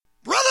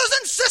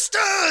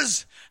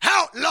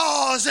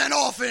outlaws and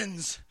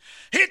orphans.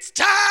 It's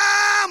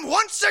time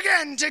once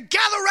again to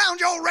gather round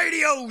your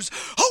radios,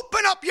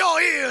 open up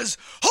your ears,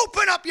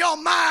 open up your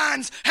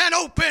minds, and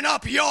open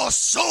up your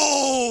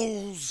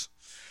souls.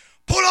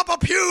 Pull up a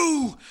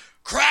pew,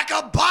 crack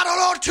a bottle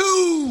or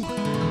two.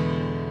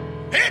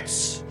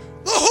 It's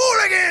the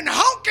Hooligan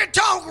Honky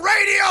Tonk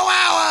Radio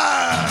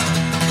Hour.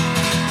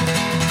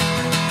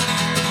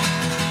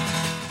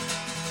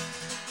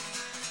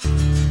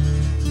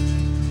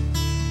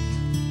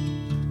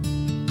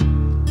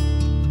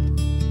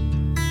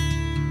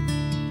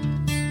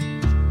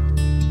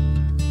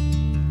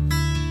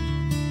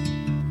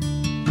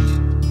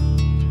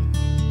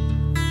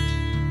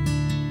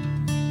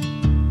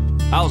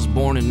 I was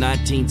born in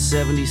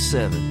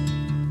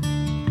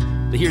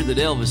 1977, the year that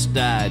Elvis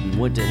died and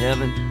went to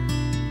heaven.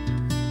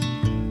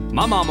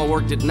 My mama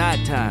worked at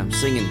nighttime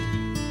singing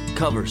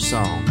cover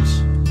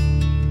songs.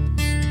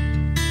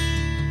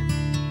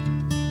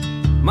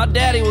 My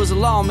daddy was a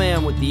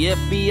lawman with the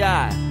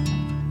FBI.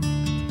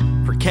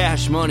 For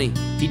cash money,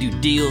 he'd do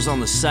deals on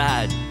the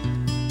side.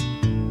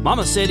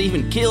 Mama said he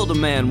even killed a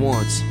man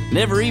once,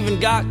 never even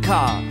got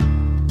caught.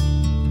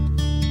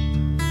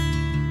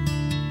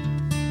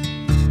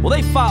 Well,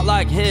 they fought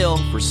like hell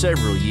for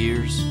several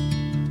years.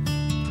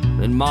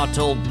 Then Ma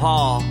told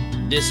Pa to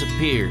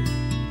disappear.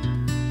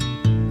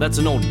 That's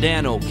when old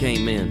Dano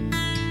came in.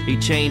 He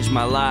changed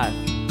my life.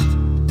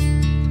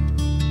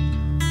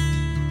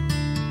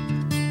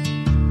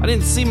 I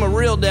didn't see my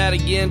real dad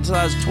again until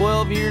I was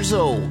 12 years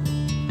old.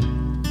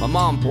 My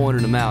mom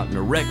pointed him out in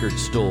a record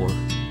store.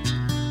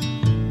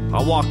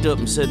 I walked up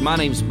and said, "My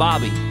name's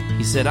Bobby."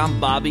 He said, "I'm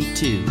Bobby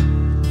too."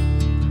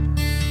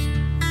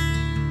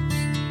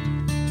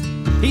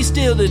 He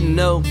still didn't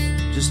know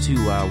just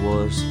who I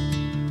was.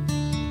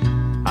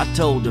 I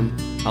told him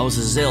I was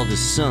his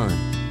eldest son.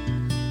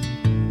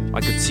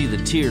 I could see the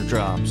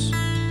teardrops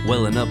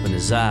welling up in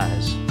his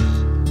eyes.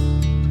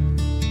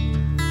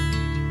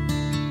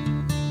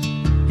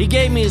 He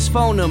gave me his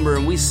phone number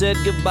and we said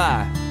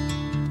goodbye.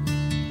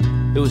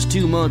 It was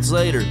 2 months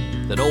later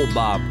that old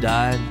Bob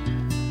died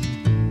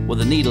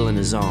with a needle in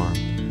his arm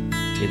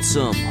in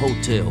some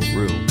hotel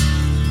room.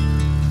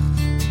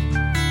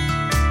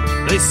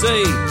 They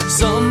say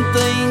some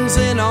things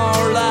in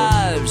our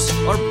lives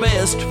are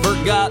best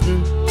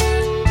forgotten.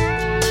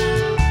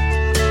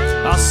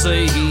 I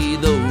say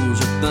those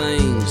are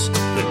things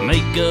that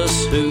make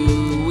us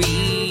who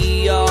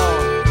we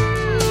are.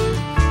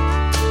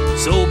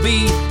 So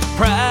be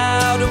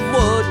proud of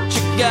what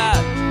you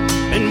got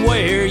and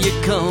where you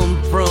come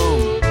from.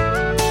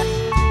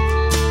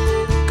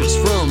 'Cause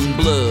from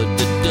blood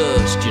to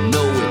dust, you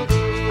know it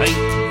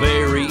ain't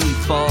very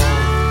far.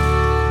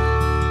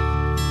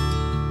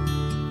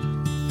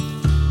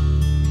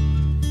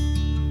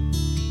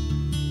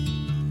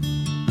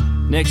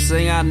 Next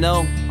thing I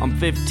know, I'm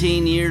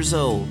 15 years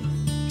old,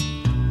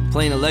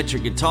 playing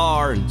electric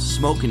guitar and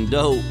smoking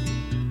dope.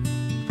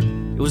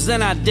 It was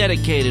then I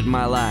dedicated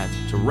my life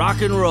to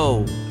rock and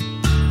roll.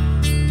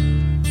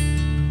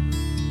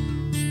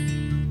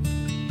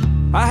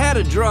 I had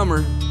a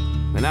drummer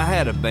and I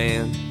had a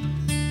band.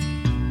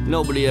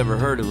 Nobody ever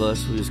heard of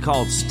us. We was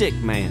called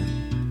Stick Man.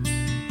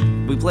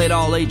 We played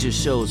all ages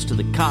shows till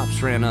the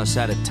cops ran us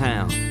out of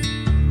town.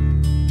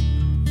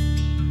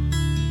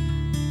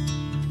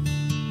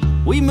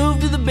 We moved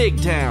to the big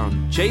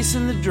town,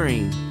 chasing the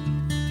dream.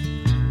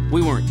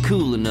 We weren't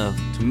cool enough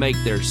to make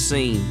their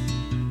scene.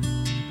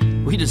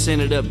 We just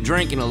ended up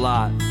drinking a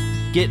lot,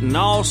 getting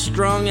all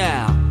strung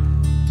out.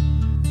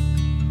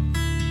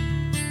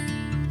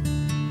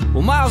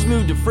 Well, Miles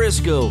moved to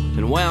Frisco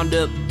and wound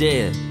up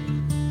dead.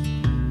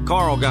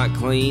 Carl got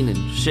clean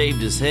and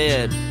shaved his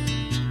head.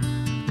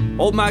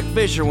 Old Mike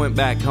Fisher went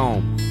back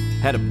home,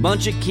 had a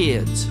bunch of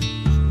kids.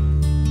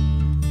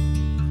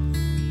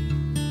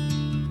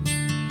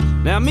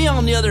 Now me,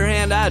 on the other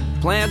hand, I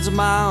had plans of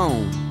my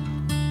own.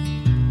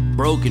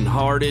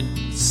 Broken-hearted,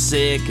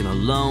 sick, and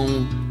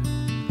alone.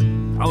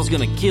 I was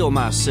gonna kill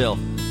myself,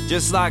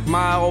 just like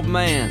my old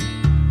man.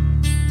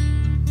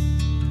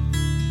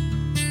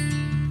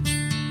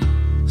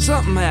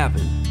 Something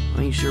happened.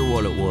 I ain't sure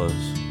what it was.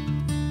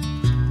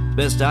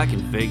 Best I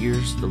can figure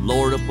is the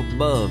Lord up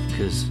above,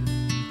 'cause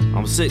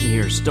I'm sitting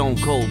here stone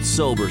cold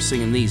sober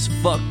singing these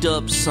fucked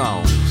up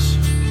songs.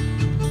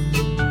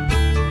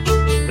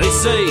 They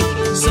say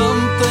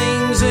some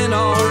things in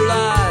our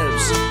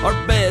lives are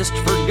best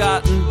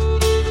forgotten.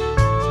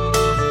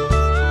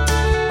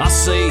 I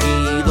say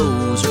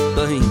those are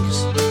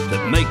things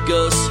that make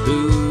us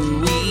who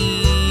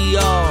we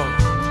are.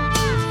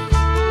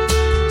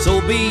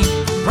 So be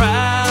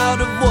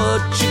proud of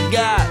what you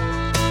got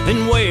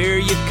and where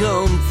you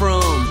come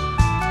from.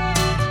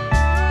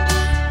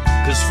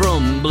 'Cause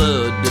from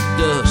blood to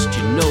dust,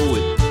 you know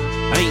it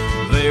ain't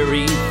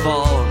very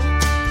far.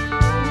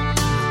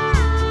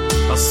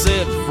 I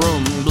said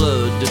from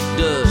blood to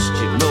dust,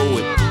 you know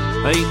it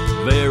ain't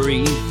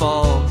very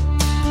far.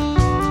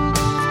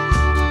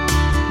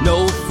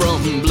 No,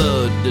 from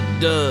blood to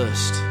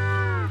dust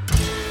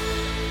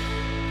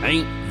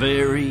ain't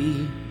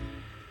very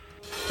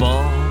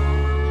far.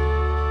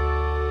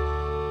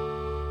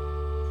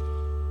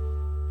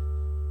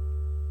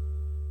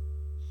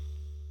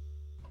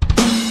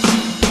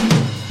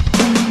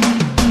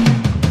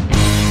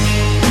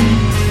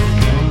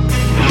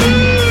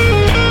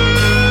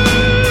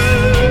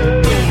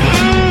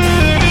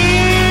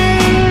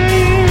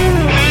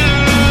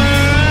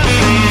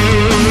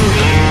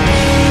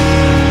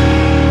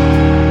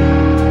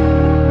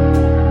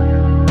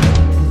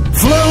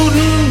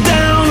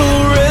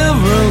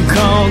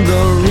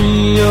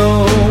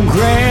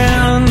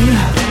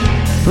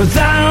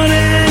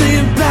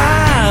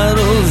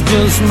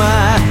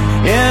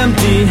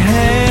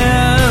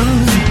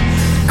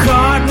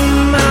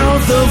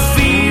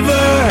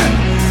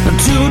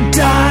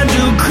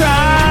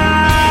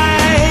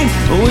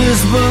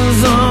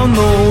 whispers on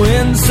the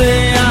wind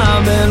say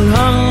I've been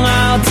hung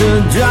out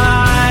to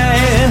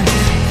dry.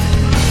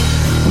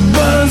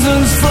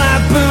 Buzzings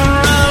flapping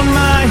around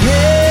my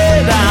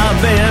head,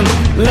 I've been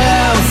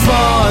left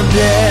for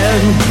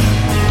dead.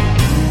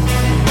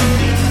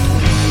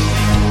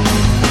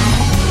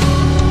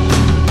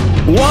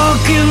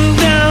 Walking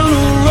down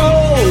a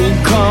road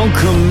called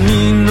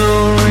Camino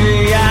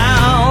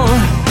Real,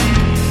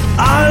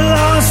 I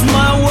lost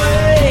my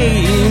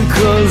way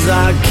 'cause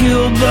I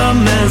killed the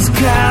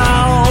mezcal.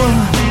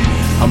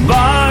 I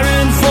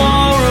bartered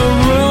for a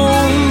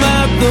room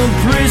at the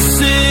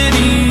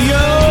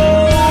Presidio.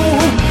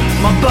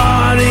 My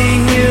body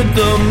hit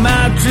the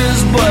mattress,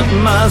 but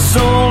my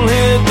soul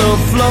hit the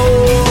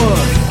floor.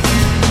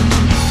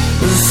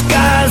 The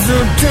skies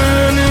are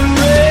turning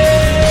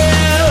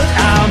red,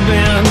 I've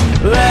been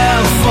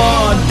left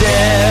for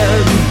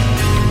dead.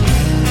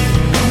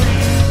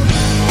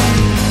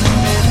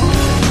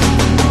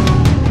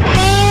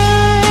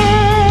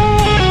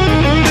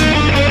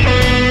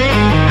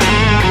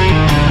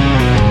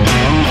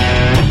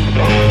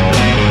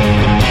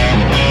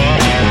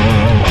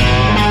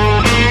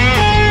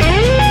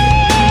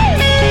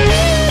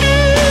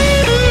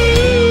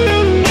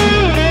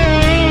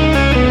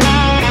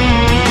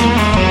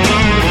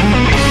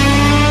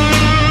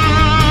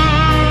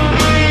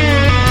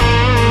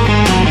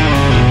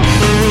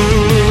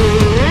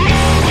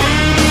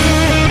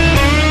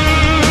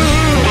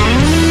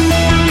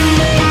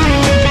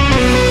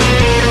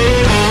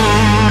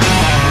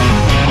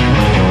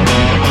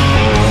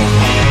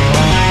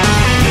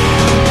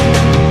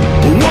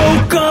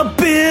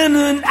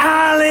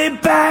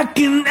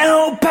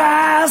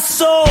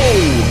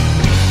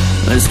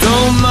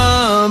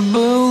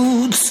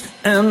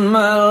 And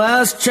my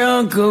last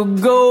chunk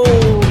of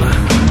gold.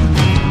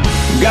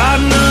 Got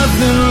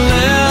nothing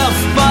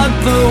left but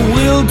the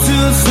will to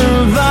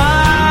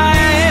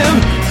survive.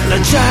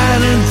 They're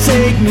trying to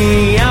take me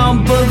out,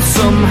 but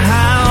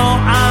somehow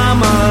I'm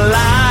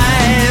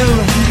alive.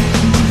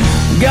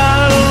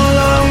 Got a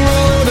long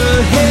road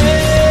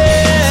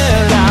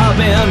ahead, I've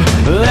been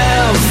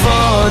left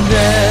for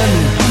dead.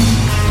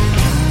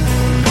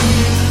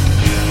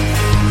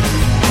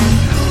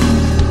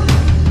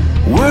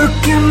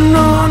 Working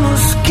on a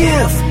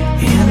skiff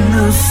in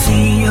the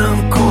Sea of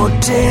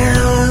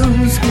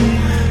Cortez.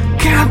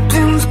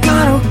 Captain's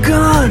got a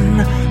gun,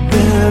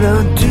 better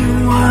do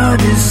what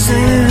he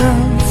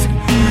says.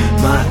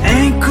 My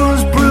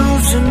ankle's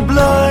bruised and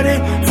bloody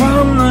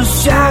from the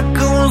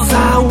shackles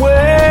I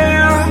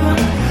wear.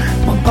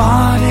 My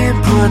body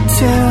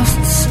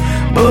protests,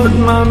 but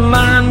my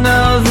mind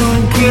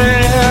doesn't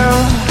care.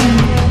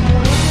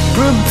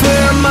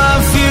 Prepare my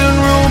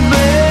funeral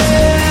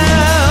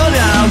bed,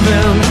 I've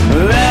been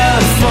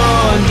left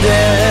for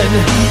dead.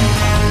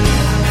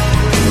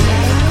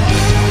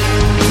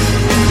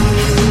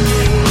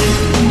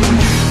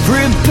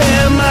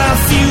 Prepare my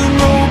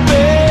funeral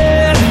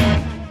bed,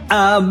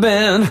 I've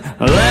been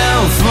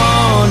left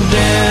for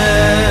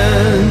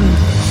dead.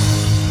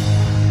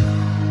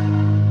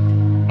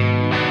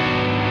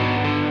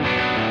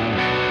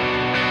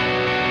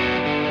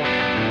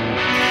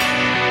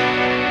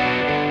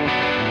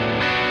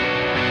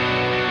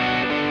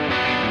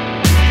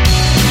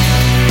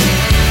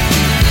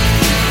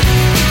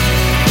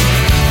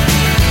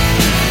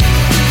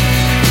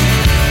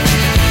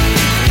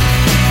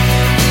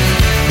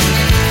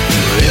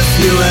 If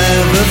you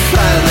ever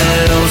find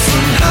that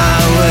ocean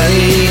highway,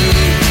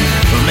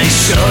 make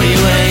sure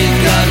you ain't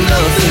got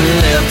nothing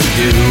left to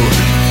do.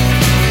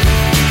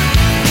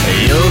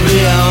 You'll be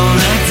on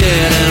that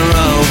dead end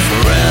road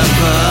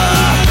forever,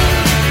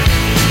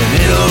 and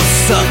it'll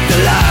suck the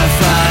life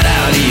right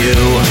out of you.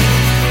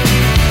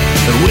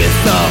 With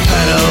the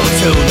pedal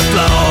to the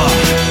floor,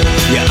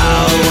 you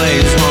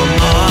always want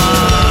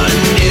more.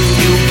 And if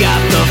you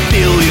got the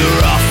feel,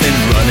 you're off and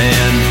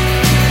running.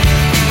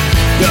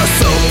 You're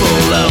so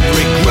full of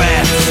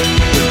regrets,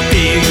 the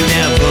fear you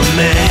never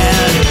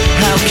met.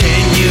 How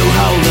can you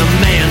hold a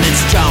man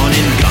that's drawn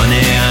and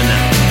gunning?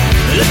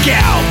 Look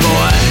out,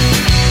 boy.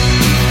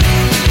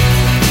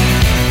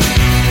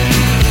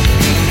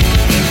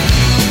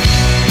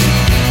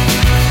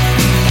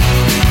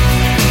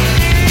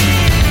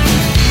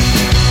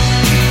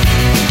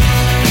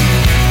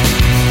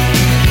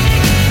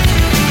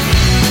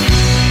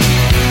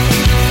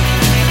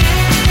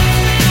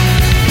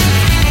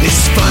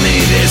 It's funny,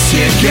 this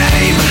here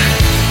game,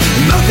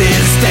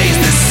 nothing stays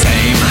the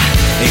same,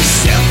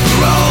 except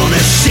for all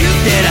the shit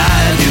that I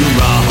do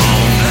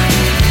wrong.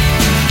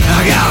 I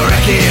got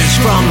wreckage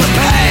from the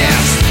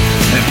past,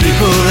 and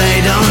people they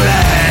don't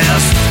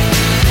last.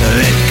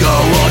 Let go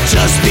or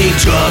just be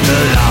drugged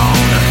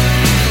along.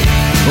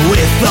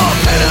 With the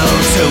pedal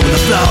to the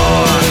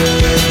floor,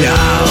 you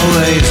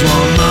always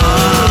want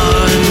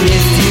more. And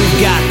if you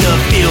got the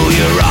feel,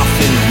 you're off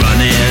and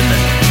running.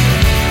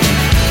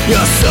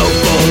 You're so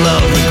full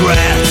of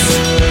regrets,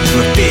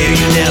 the fear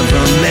you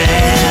never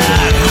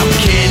met. How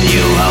can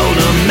you hold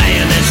a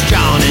man that's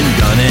drawn and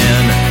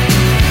gunning?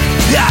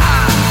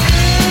 Ah!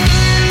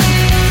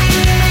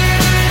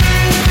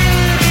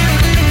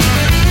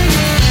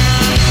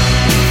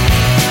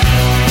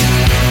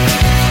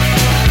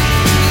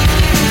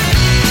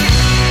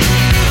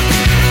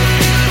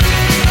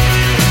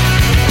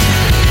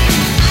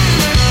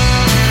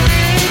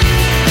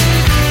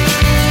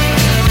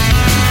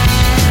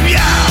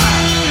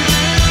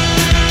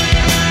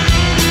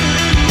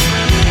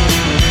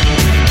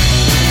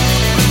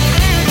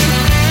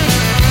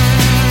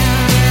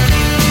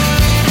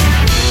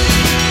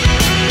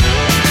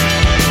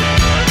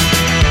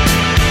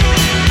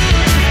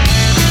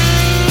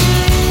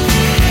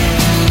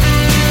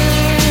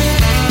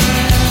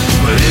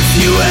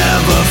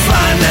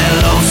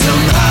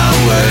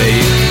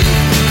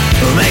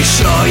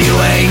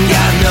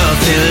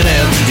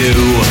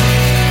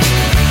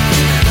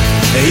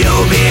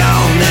 You'll be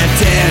on that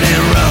dead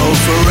end road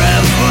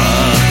forever,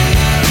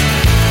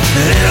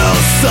 and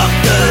it'll suck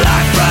the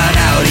life right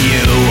out of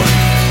you.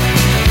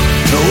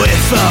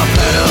 With a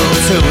pedal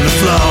to the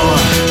floor,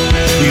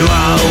 you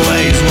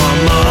always want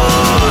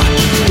more.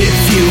 If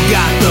you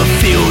got the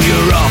feel,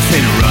 you're off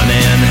and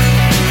running.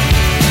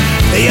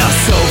 You're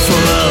so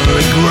full of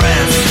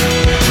regrets,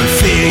 but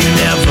fear you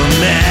never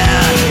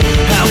met.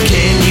 How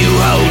can you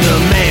hold a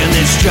man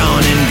that's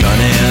drawn and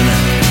gunning?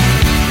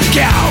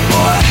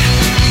 Cowboy.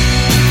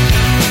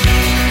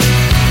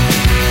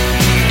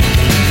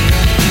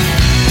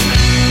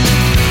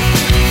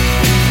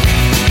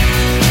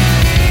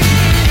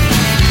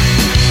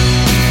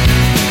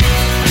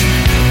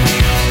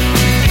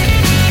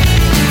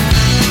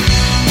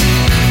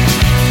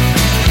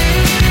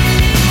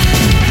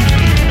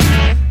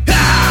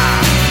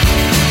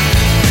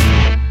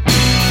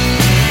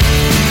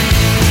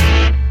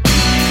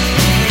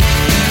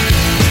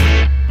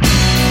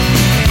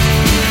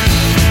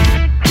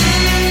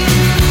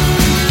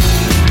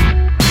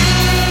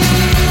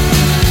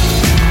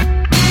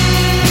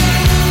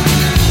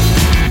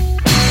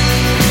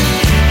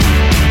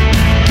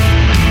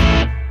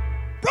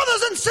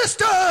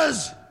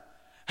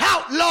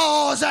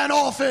 Outlaws and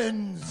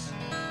orphans.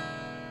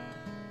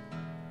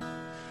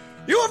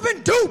 You have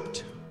been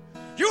duped.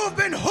 You have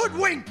been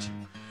hoodwinked.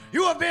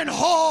 You have been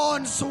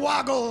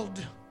hornswoggled.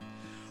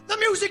 The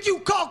music you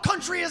call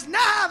country is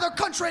neither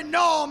country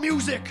nor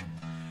music.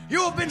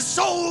 You have been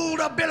sold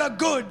a bill of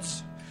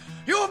goods.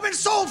 You have been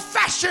sold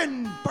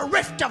fashion,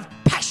 bereft of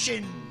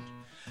passion.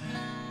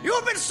 You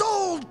have been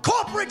sold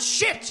corporate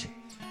shit,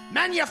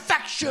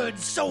 manufactured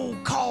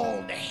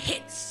so-called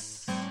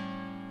hits.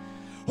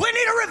 We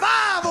need a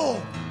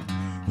revival.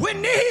 We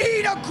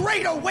need a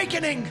great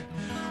awakening.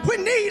 We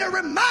need a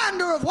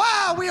reminder of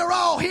why we are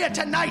all here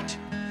tonight.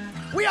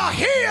 We are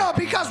here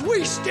because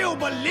we still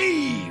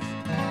believe.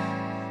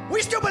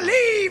 We still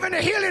believe in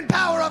the healing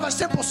power of a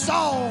simple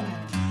song.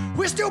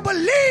 We still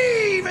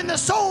believe in the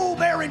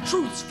soul-bearing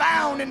truths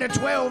found in the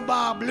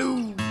 12-bar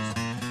blues.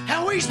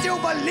 And we still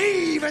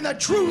believe in the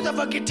truth of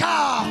a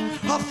guitar,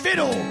 a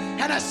fiddle,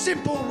 and a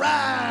simple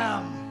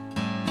rhyme.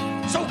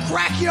 So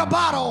crack your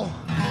bottle.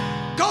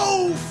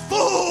 Go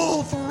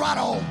full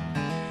throttle.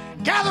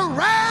 Gather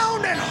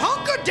round and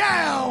hunker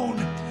down.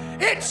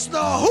 It's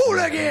the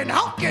Hooligan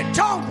Honky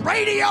Tonk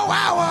Radio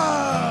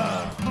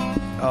Hour.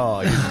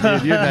 Oh,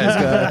 dude, you're a nice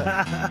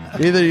guy.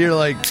 Either you're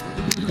like,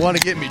 want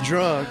to get me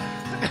drunk.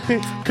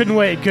 Couldn't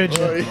wait, could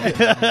you?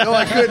 No,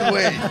 I couldn't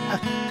wait.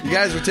 You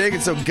guys were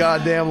taking so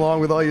goddamn long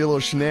with all your little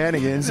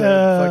shenanigans.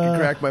 I fucking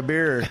cracked my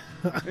beer.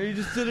 You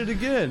just did it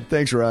again.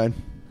 Thanks, Ryan.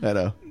 I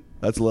know.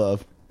 That's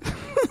love.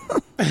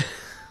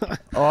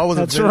 Oh, I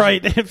wasn't. That's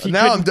right.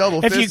 Now I'm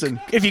double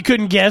fisting. If you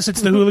couldn't guess,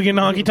 it's the Hooligan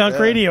Honky Tonk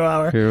Radio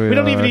Hour. Here we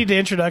don't are. even need to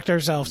introduce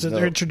ourselves.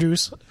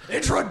 Introduce.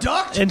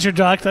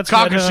 Introduct. That's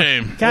Cock good. a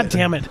shame. God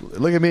damn it.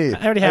 Look at me.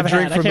 I already have a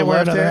drink hat. I from can't the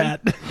wear left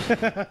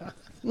another hand.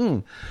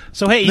 hat.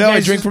 So, hey, you No, I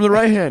guys drink from the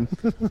right hand.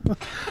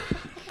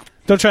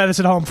 don't try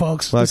this at home,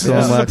 folks. Wax This on,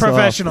 is a wax off.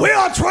 professional. We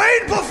are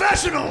trained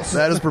professionals.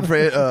 That is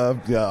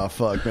yeah,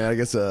 fuck, man. I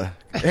guess.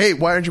 Hey,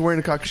 why aren't you wearing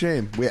a cock of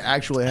shame? We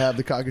actually have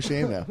the cock of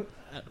shame now.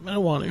 I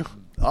don't want to.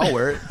 I'll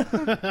wear it.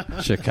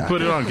 Chicago.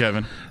 Put it on,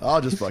 Kevin.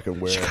 I'll just fucking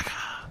wear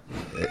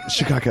it.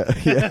 Chicago.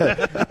 Yeah.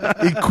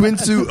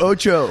 Quinsu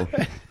Ocho.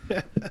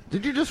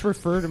 Did you just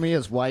refer to me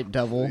as White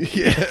Devil?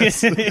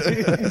 Yes.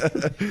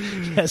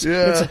 Yes,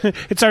 Yeah.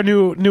 it's our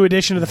new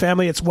addition to the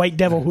family. It's White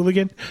Devil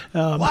Hooligan.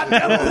 What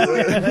devil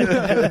hooligan?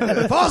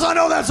 As far as I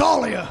know, that's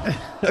all of you.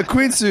 A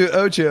Quinsu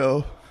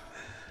Ocho.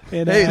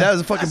 And, Hey, that was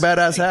a fucking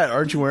badass hat.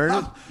 Aren't you wearing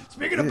it?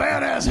 Speaking of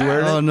badass You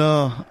wearing hats, it? Oh,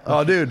 no.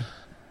 Oh, dude.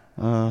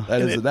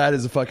 That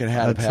is a fucking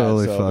hat of That's hats.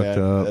 totally so, fucked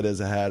man. up. That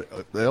is a hat.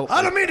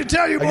 I don't mean to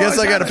tell you, I boys. guess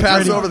I got to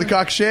pass over the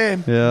cock of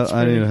shame. Yeah,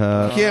 I need a You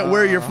hat. can't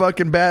wear your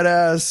fucking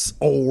badass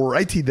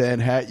alrighty then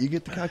hat. You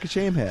get the cock of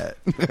shame hat.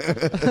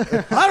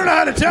 I don't know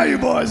how to tell you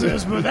boys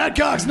this, but that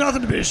cock's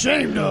nothing to be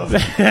ashamed of.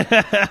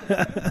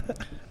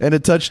 And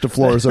it touched the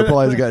floor, so it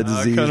probably has got a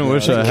disease. kinda now.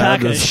 wish I had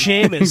Cock of this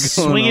shame is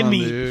going swinging on,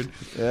 meat. dude.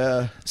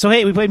 Yeah. So,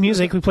 hey, we played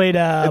music. We played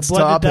Blood to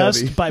top Dust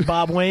heavy. by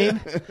Bob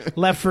Wayne,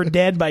 Left for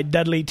Dead by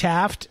Dudley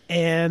Taft,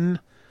 and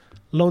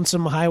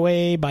Lonesome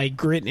Highway by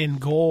Grit and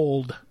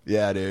Gold,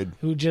 Yeah, dude.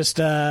 who just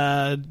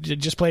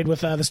played with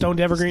the Stoned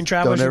Evergreen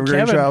Travelers. Don't and Evergreen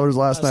Kevin Travelers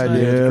last night,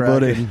 dude. Yeah,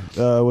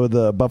 Cracking, with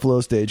the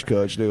Buffalo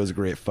Stagecoach. Dude, it was a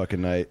great fucking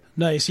night.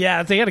 Nice.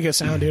 Yeah, they had a good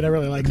sound, dude. I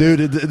really like it.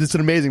 Dude, it's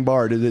an amazing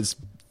bar, dude. It's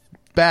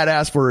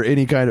badass for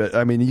any kind of.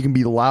 I mean, you can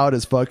be loud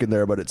as fuck in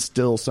there, but it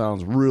still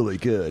sounds really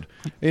good,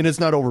 and it's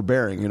not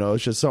overbearing. You know,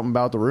 it's just something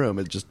about the room.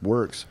 It just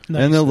works.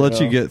 Nice. And they'll let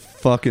you get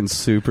fucking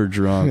super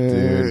drunk,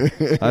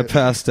 dude. I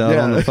passed out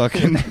on the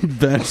fucking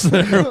bench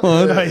there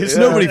once. Nice.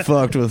 Nobody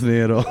fucked with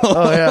me at all.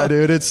 Oh yeah,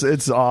 dude. It's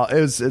an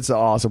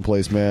awesome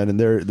place, man. And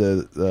they're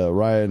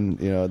Ryan.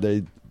 You know,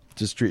 they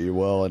just treat you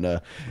well. And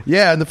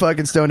and the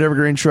fucking Stoned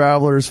Evergreen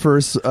Travelers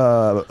first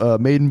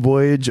maiden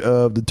voyage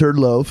of the Turd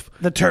Loaf.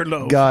 The Turd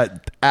Loaf.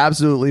 Got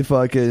absolutely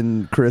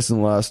fucking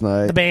christened last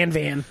night. The band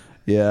van.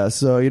 Yeah,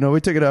 so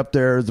we took it up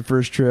there. It was the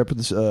first trip of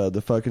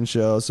the fucking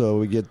show. So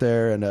we get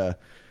there and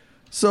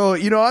so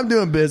I'm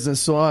doing business,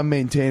 so I'm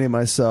maintaining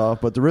myself.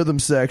 But the rhythm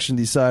section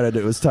decided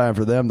it was time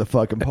for them to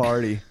fucking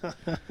party.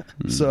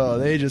 So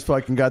they just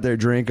fucking got their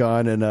drink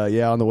on, and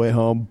on the way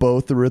home,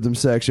 both the rhythm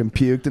section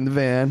puked in the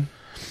van.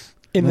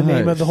 In the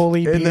name of the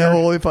holy beer. In the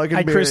holy fucking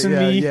I beer. christened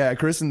thee. Yeah,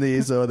 christened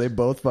thee. So they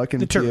both fucking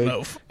The puked.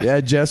 Turtloaf.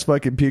 Yeah, Jeff's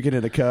fucking puking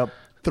in a cup,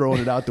 throwing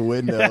it out the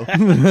window.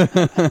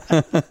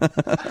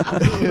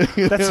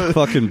 That's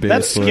fucking base.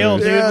 That's skill,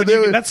 dude.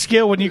 Yeah, That's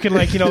skill when you can,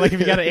 like, if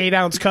you got an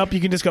 8-ounce cup, you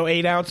can just go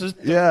 8 ounces.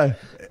 Yeah.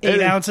 8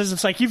 ounces.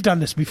 It's like, you've done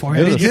this before.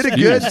 And he did it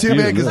good too,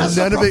 man, because That's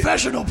none of it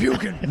professional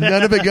puking.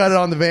 none of it got it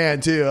on the van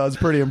too. I was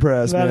pretty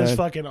impressed. That man. is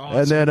fucking awesome.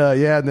 And then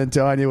and then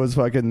Tanya was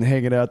fucking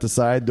hanging out the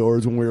side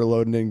doors when we were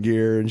loading in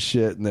gear and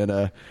shit. And then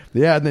and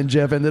then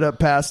Jeff ended up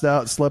passed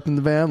out, slept in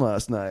the van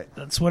last night.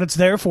 That's what it's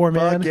there for,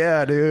 man. Fuck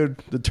yeah, dude.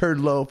 The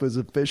Turd Loaf is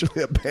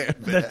officially a band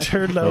van. The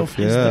Turd Loaf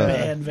is yeah. the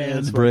band van.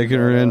 It's Breaking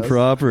her in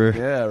proper.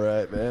 Yeah,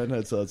 right, man.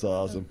 That's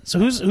awesome. So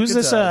who's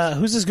this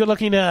good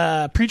looking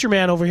preacher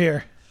man over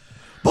here?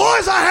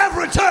 Boys, I have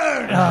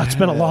returned. Oh, it's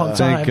been a long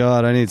time. Thank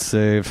God, I need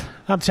save.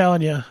 I'm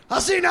telling you. I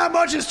see not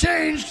much has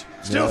changed.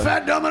 Still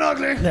fat, dumb, and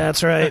ugly.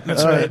 That's right.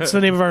 That's right. It's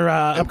the name of our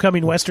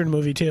upcoming Western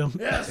movie, too.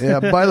 Yes. Yeah,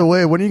 by the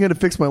way, when are you going to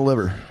fix my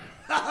liver?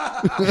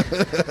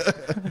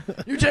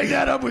 You take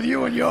that up with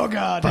you and your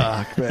God.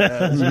 Fuck,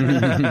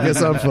 man.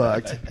 Guess I'm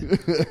fucked.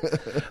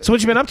 So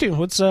what you been up to?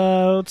 What's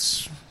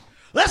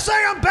Let's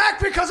say I'm back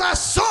because I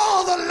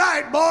saw the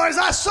light, boys.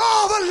 I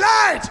saw the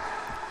light.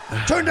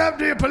 Turned up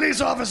the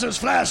police officer's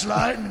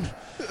flashlight, and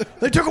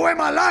they took away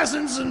my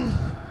license, and,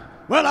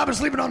 well, I've been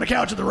sleeping on the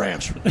couch at the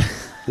ranch. Did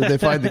they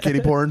find the kitty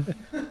porn?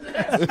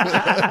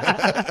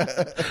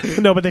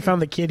 No, but they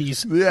found the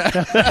kitties. Yeah.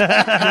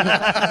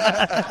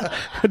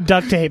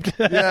 Duct taped.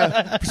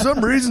 Yeah. For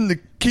some reason, the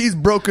key's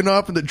broken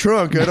off in the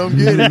trunk. I don't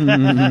get it.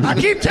 I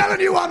keep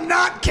telling you I'm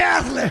not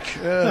Catholic.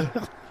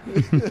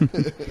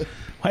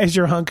 Why is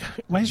your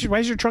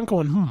trunk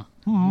going?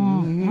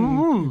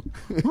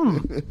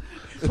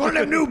 It's one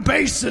of them new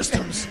bass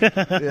systems.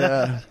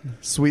 Yeah.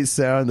 Sweet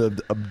sound of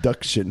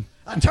abduction.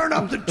 I turn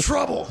up the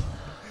trouble.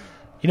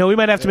 We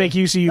might have to make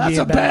use of you That's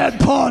being a back. bad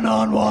pun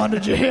on one.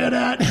 Did you hear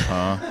that?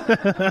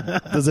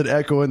 Does it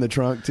echo in the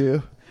trunk,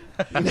 too?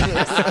 Live from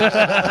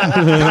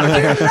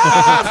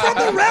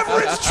the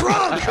Reverend's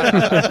trunk.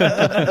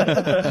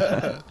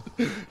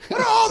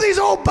 What are all these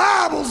old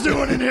Bibles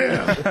doing in here?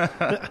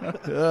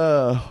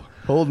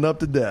 Holding up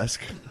the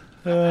desk.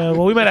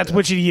 Well, we might have to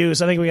put you to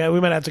use. I think we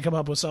might have to come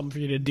up with something for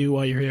you to do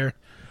while you're here.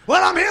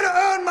 Well, I'm here to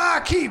earn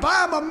my keep.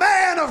 I am a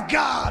man of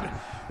God,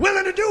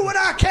 willing to do what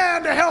I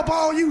can to help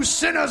all you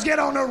sinners get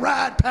on the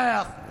right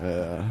path.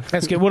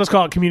 That's good. We'll just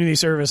call it community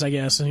service, I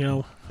guess.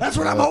 That's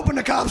what I'm hoping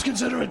the cops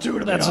consider it too.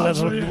 To be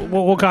honest with you.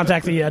 We'll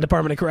contact the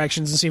Department of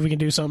Corrections and see if we can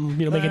do something.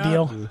 Make a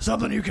deal.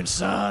 Something you can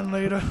sign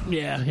later.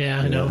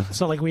 Yeah, I know.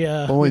 It's not like we.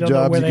 Only we don't know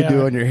jobs where you they can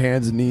do are. on your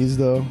hands and knees,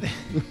 though.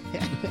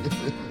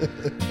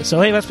 So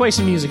hey, let's play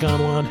some music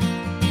on one.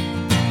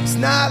 It's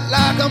not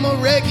like I'm a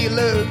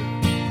regular,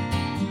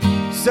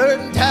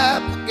 certain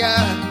type of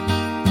guy.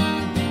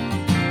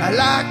 I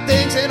like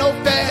things in old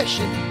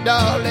fashioned,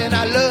 darling.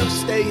 I love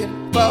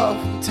staying far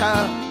from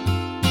town.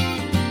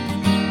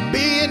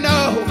 Being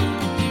old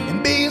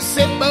and being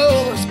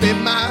simple,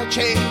 spend my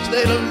change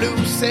little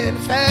loose and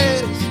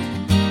fast.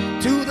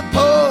 To the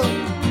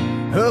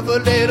point of a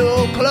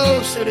little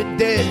closer to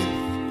death.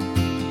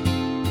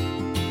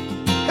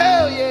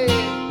 Hell yeah,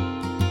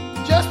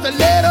 just a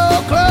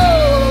little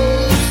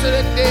closer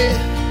to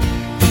death.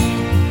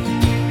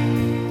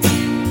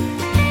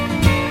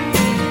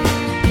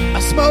 I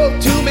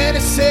smoked too many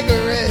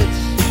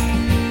cigarettes,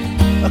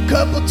 a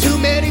couple too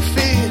many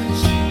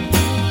fears.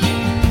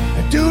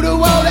 Due to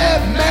all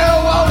that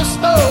marijuana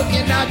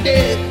smoking I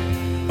did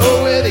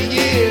over the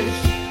years.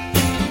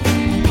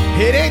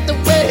 It ain't the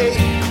way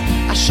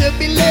I should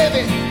be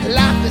living.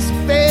 Life is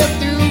fair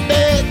through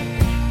bed.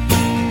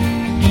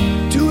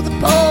 To the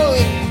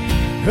point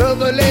of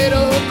a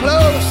little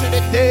closer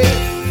to death.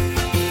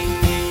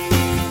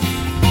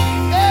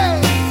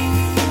 Yeah,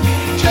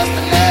 just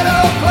a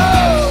little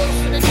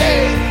closer to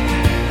death.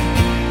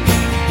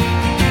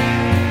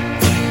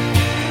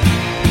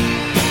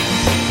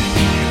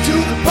 To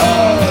the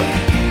point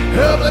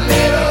of a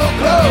little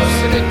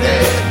closer to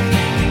death.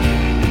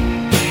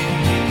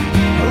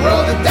 I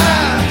roll the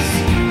dice,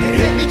 it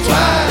hit me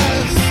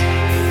twice,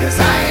 'cause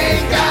I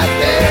ain't got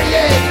there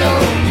yet, no.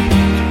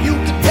 You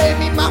can pay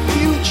me my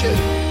future,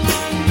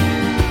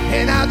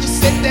 and I'll just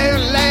sit there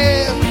and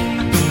laugh,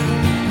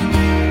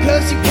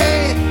 'cause you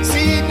can't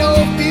see no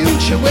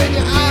future when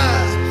your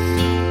eyes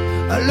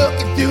are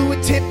looking through a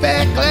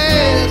tip-back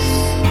glass.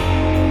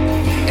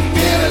 And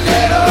feel a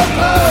little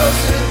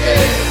closer to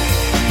death.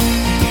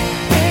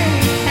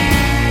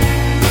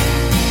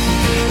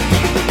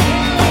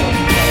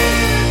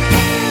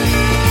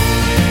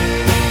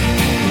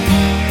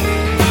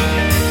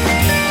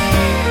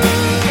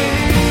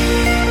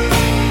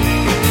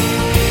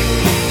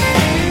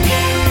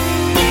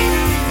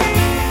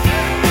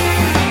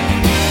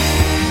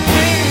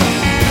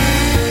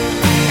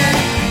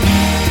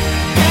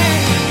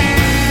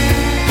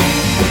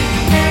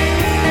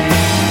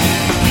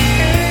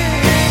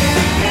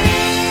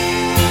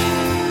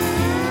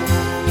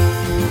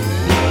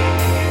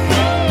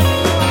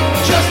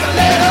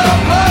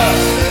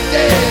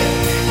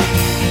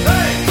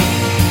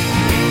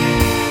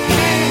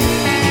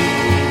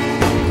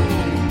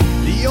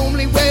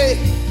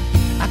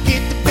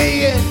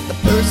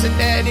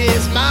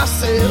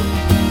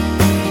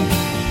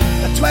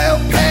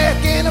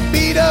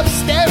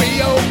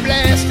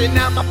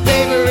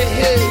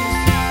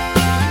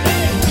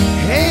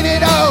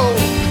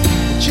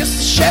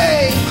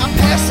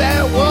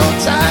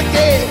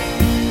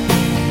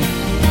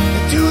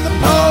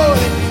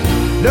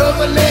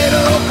 a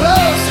little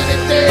closer to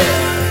death.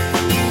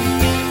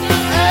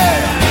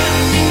 Hey.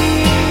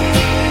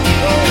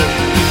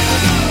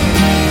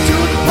 To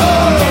the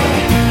pole,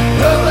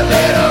 rub a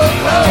little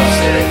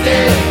closer to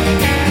death.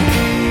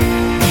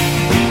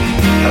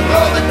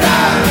 Roll the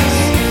dice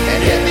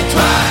and hit me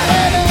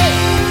twice,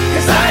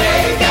 'cause I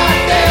ain't got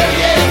there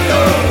yet,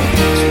 no.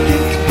 So you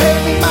can pay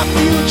me my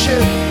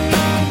future,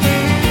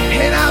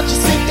 and I'll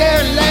just sit there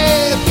and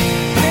laugh,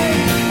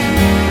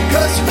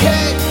 'cause you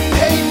can't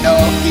pay no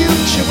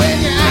future when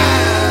your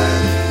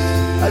eyes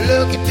are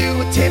looking through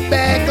a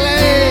tip-back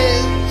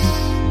glass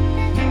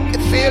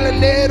and feel a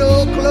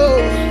little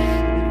close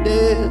to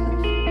death.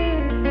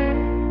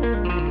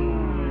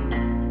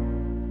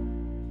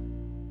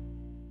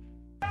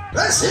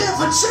 Let's hear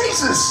for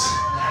Jesus.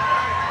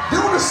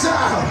 Doing the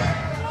sound.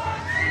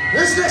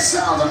 This next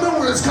sound, I know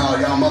what it's called.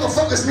 Y'all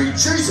motherfuckers need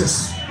Jesus.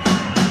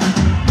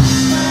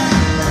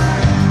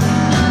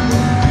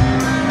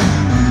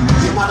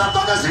 You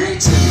motherfuckers need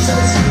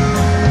Jesus.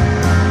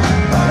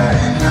 But I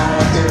ain't know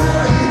what they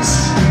ways.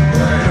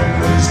 I don't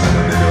waste no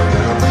little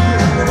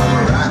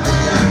right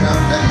there in the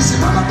face. You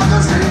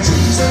motherfuckers need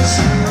Jesus.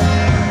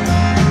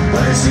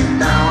 But it's deep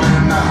down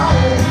in the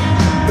hole.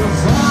 The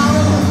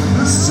Father,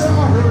 the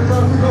Son, and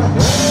the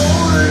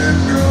Holy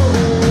Ghost.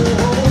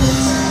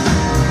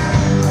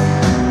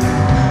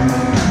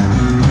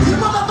 You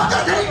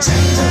motherfuckers need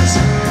Jesus.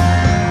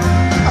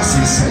 I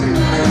see Satan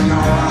in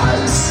your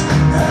eyes,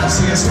 and I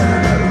see you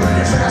staring at me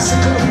really fast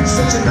and close.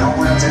 Don't you know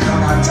where you're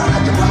gonna die?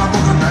 You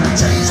motherfuckers need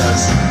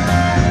Jesus.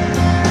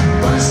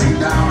 But it's deep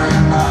down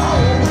in the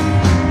hole.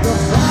 The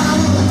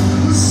Father,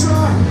 the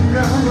Son,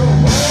 and the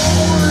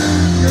Holy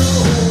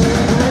Ghost.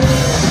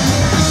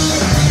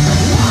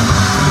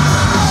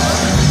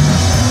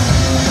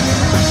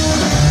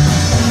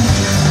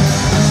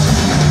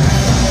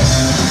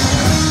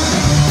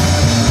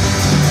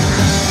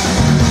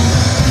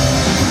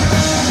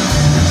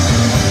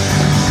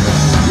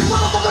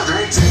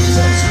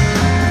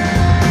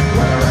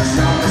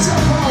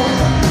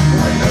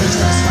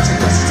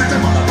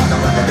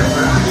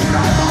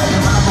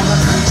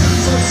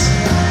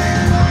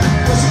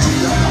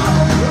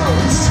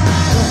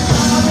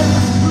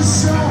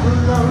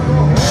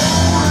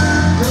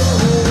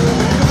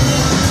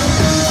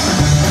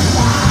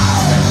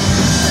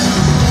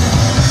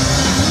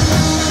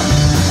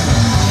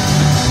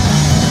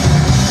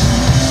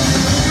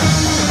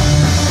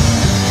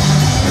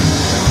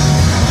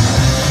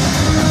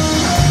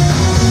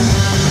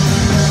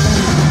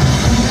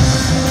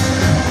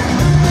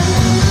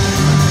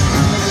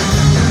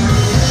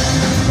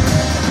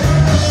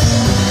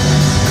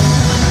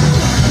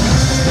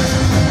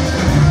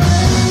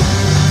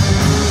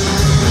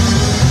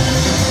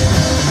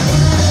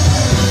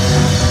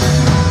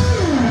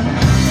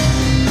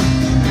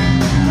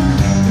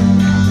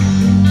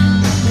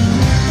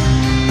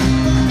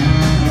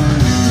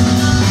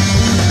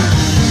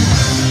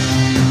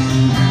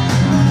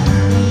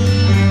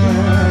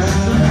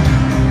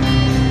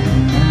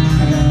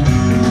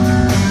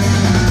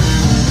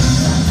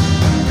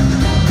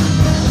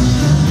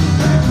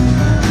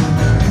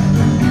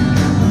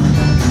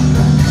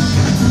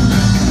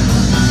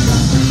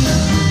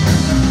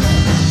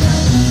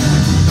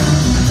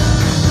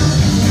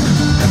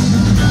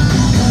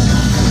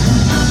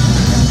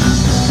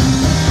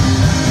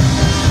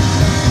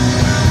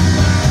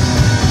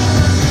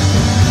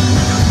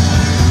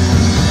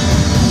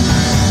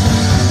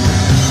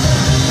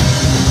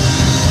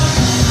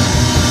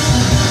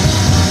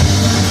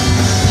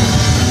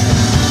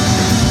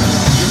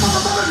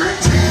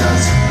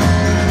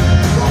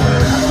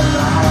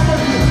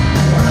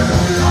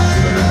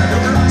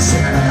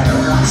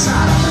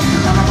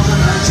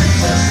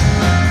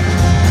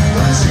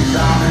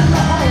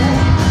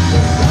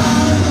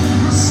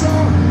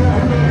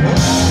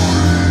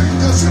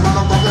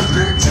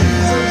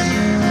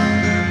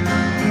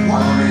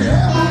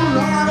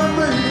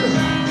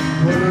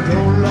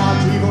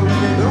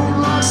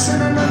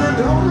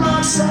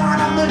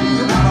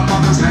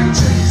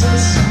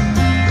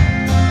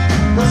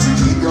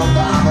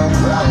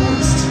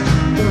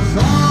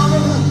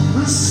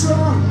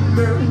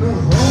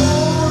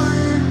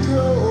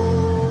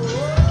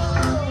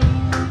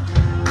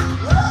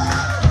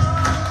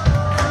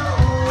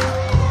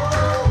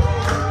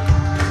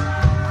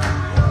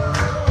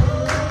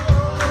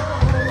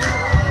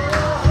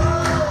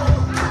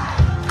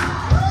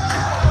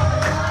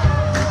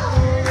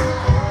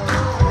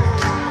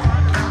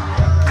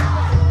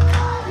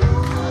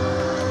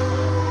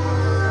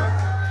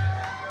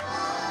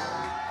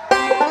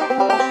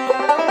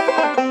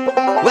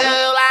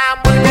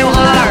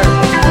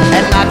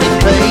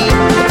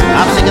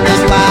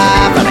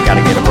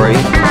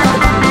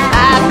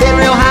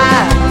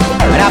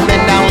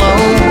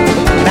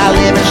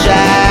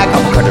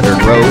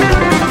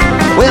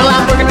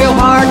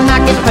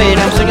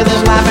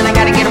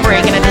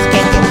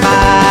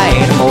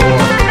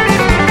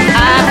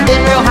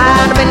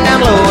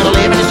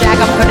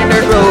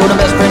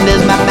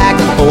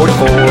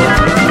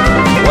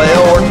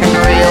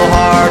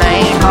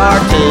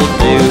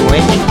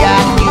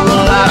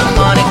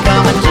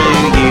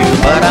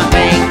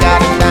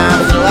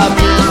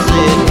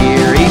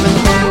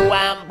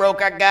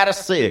 broke, I got a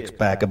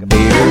 6-pack of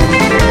beer.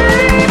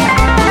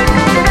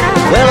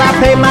 Well, I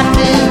pay my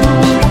dues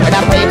and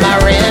I pay my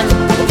rent.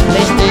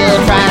 They still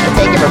trying to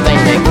take everything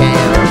they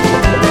can.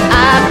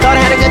 I thought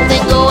I had a good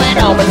thing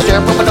going on, but the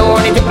sheriff opened the door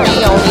and he took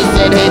me on. He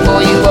said, hey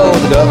boy, you owe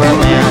the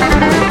government.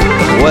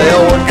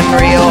 Well, working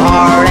real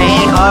hard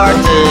ain't hard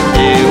to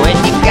do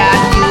when you got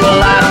you a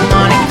lot of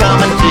money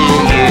coming to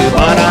you.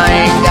 But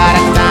I ain't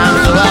got a dime,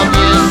 so I'll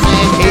just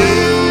sit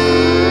here.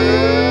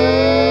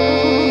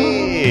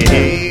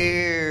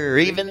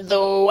 Even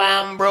though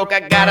I'm broke,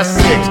 I got a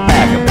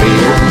 6-pack of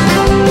beer.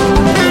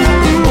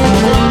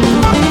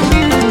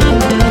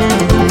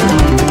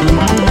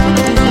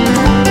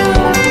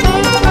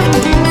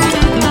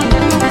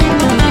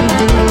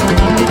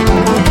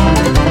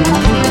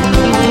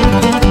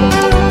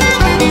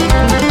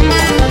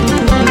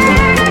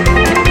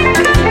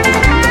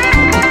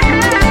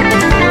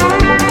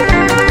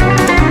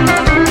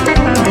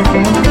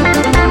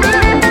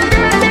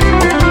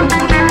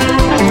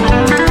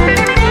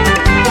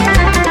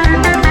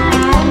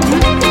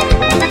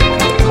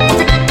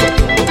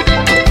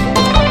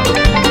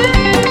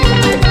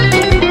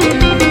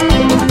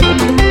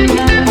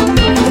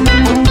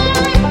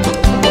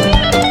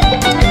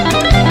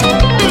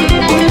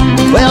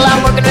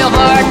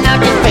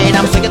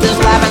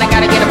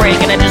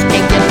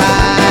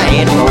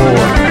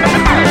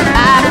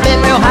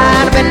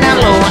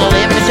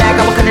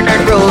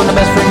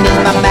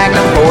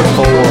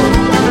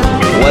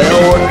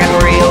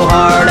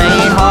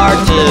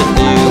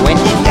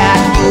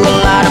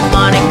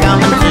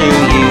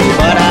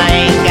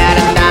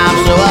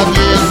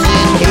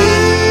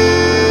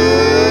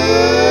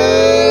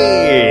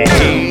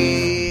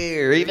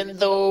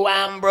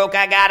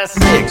 I got a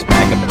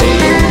 6-pack of beer.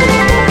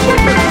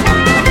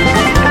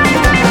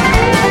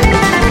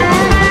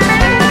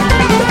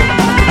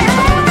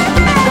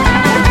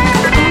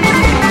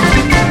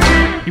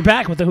 You're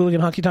back with the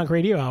Hooligan Honky Tonk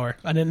Radio Hour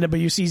on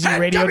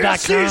NWCZRadio.com.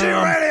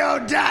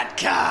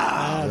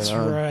 WCZRadio.com. That's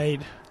right.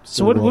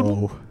 So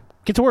what,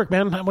 get to work,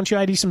 man. Why don't you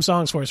ID some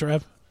songs for us,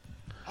 Rev?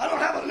 I don't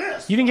have a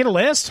list. You didn't get a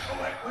list?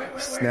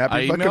 Snap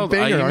your fucking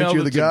finger, aren't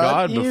you the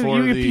god?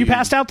 You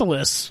passed out the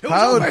list. It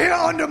was over here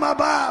under my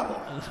Bible.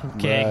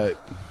 Okay.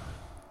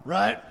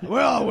 Right.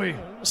 Where are we?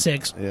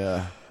 6.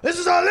 Yeah. This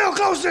is A Little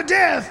Close to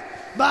Death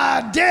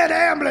by Dead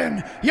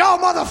Amblin. Y'all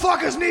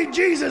motherfuckers need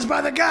Jesus by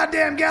the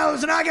goddamn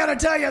Gallows, and I gotta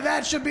tell you,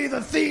 that should be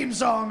the theme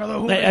song of the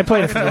Hooligan. I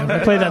played it for you.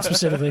 I played that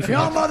specifically for you.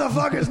 Y'all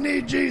motherfuckers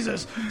need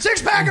Jesus.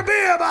 6-pack of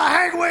beer by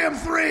Hank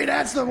Williams III.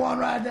 That's the one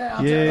right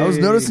there. I was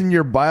noticing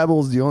your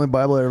Bible's the only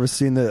Bible I've ever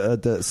seen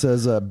that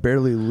says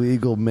barely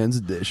legal men's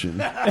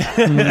edition.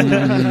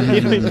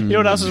 You know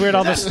what else is weird?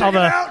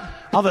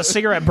 All the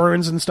cigarette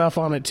burns and stuff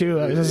on it too.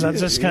 That's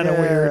just kind of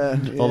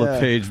weird. Yeah. All the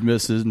page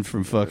misses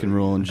from fucking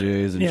Rolling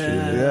J's and shit.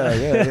 Yeah.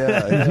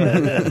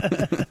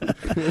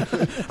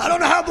 I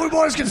don't know how Blue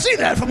Boys can see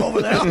that from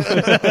over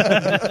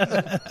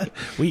there.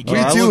 We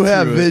too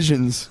have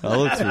visions. I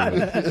look through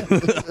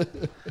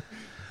it.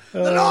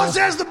 The Lord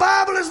says the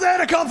Bible is there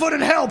to comfort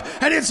and help,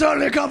 and it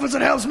certainly comforts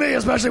and helps me,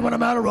 especially when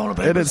I'm out of rolling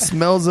papers. And it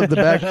smells of the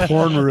back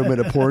porn room at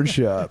a porn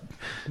shop.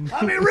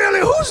 I mean, really,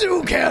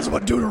 who cares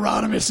what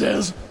Deuteronomy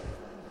says?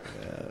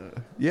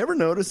 You ever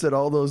notice that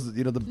all those,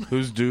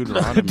 Who's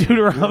Deuteronomy?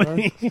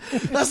 Deuteronomy.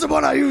 That's the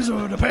one I use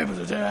when the papers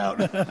are tear out.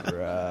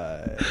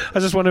 Right. I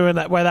was just wondering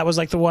why that was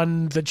like the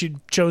one that you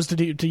chose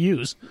to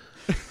use.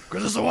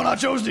 Because it's the one I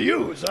chose to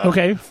use.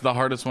 Okay. It's the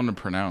hardest one to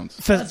pronounce.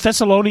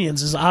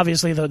 Thessalonians is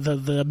obviously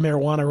the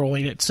marijuana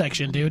rolling it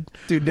section, dude.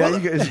 Dude, now you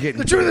guys are getting...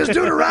 The truth is,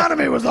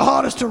 Deuteronomy was the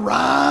hardest to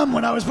rhyme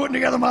when I was putting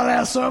together my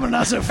last sermon, and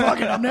I said, fuck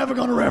it, I'm never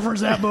going to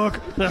reference that book.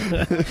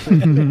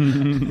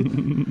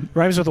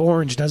 Rhymes with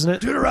orange, doesn't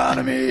it?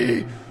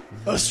 Deuteronomy,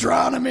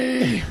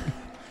 astronomy,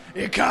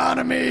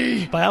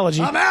 economy.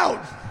 Biology. I'm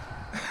out.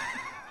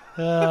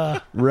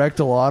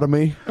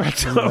 Rectalotomy.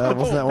 Wasn't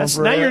that one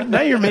for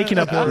now you're making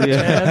up words,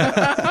 man.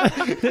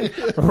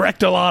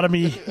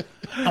 Rectalotomy.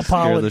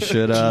 Scare the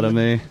shit out of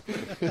me.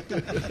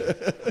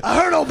 I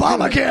heard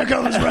Obamacare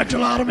covers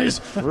rectalotomies.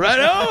 Right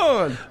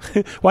on.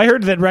 Well, I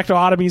heard that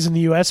rectalotomies in the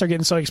U.S. are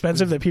getting so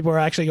expensive that people are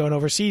actually going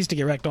overseas to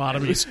get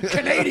rectalotomies.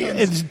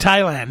 Canadians. In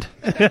Thailand.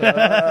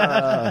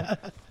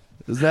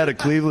 Is that a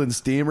Cleveland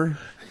steamer?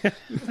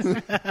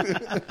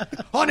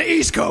 On the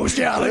East Coast,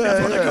 yeah, I think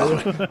that's what they call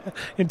it.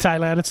 In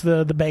Thailand, it's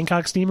the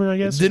Bangkok steamer, I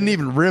guess. Didn't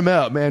even rim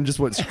out, man. Just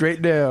went straight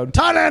down.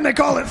 Thailand, they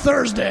call it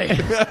Thursday.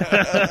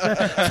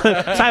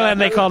 Thailand,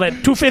 they call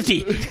it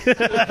 250.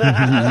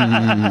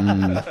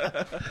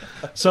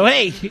 So,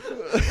 hey.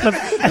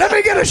 Let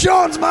me get a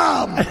Sean's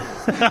mom.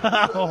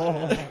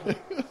 I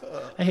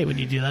hate when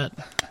you do that.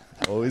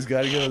 Always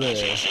got to go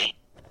there.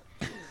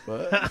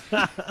 What?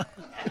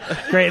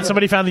 Great,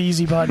 somebody found the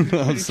easy button.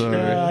 I'm sorry.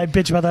 I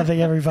bitch about that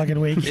thing every fucking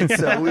week. It's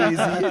so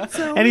easy. It's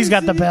so And he's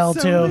got the easy, bell,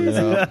 it's so too.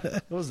 easy.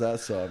 What was that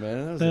song,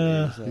 man? That was a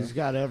good song. He's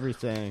got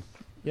everything.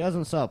 He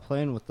hasn't stopped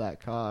playing with that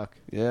cock.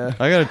 Yeah.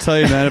 I gotta tell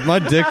you, man, if my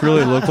dick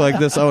really looked like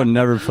this, I would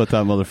never put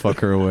that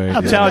motherfucker away.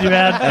 I'm dude. telling you,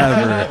 man.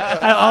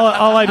 Ever.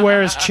 All I'd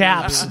wear is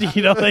chaps.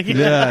 You know, like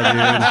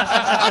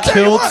Yeah,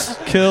 dude.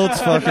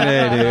 Kilts, fucking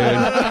A,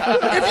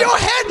 dude. If your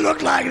head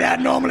looked like that,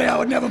 normally I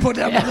would never put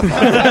that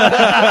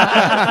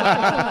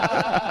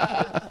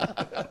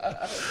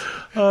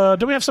motherfucker.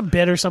 Do we have some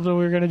bit or something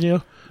we were going to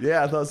do?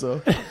 Yeah, I thought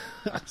so.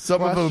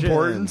 Some of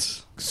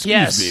importance.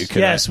 Yes.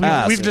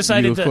 We've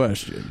decided to.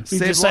 Question. We've Save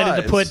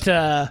decided lives.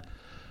 to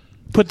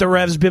put the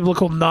Rev's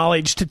biblical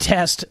knowledge to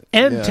test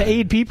and to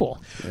aid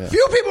people.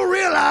 Few people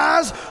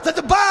realize that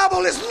the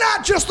Bible is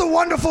not just the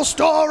wonderful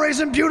stories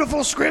and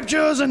beautiful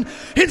scriptures and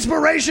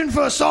inspiration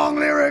for song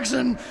lyrics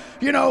and,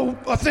 you know,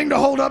 a thing to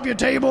hold up your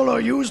table or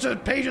use the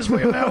pages for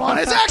your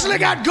marijuana. It's actually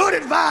got good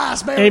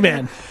advice, man.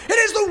 Amen. It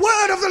is the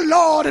word of the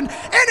Lord, and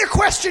any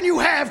question you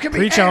have can be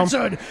Preach on.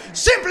 answered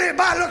simply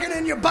by looking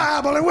in your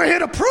Bible, and we're here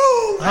to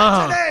prove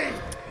that today.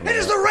 It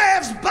is the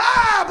Rev's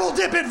Bible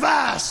dip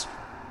advice.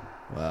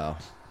 Wow.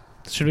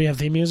 Should we have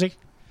theme music?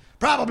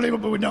 Probably,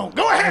 but we don't.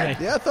 Go ahead.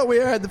 Okay. Yeah, I thought we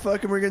had we're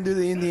going to do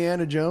the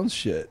Indiana Jones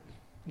shit.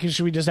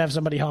 Should we just have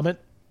somebody hum it?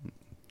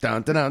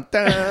 Dun, dun, dun,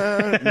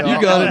 dun. No,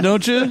 You got it,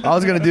 don't you? I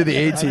was going to do the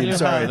A-Team. You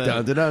Sorry. have it.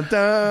 Dun, dun, dun,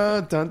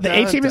 dun, dun, The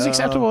A-Team is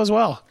acceptable as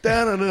well.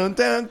 Dun, dun,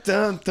 dun,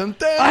 dun, dun,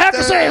 dun, I have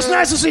to say, it's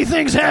nice to see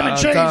things haven't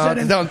changed. And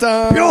in dun,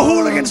 dun, pure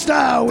hooligan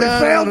style, we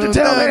dun, failed to dun,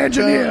 tell the dun,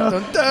 engineer dun,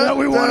 dun, that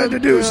we dun, wanted to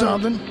do dun.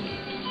 something.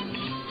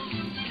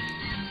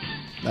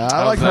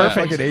 I like her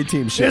fucking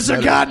A-Team shit. It's a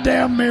better.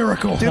 goddamn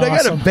miracle. Dude, I got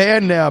Awesome. a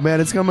van now,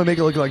 man. It's going to make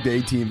it look like the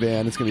A-Team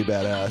van. It's going to be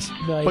badass.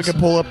 Nice. Fucking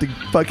pull up the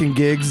fucking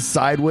gigs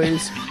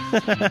sideways.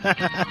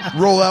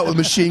 Roll out with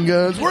machine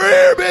guns. We're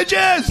here,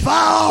 bitches!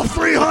 Fire off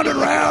 300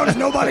 rounds,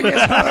 nobody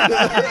gets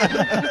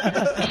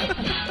hurt.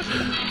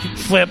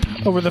 Flip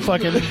over the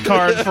fucking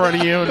car in front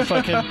of you and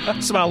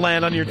fucking somehow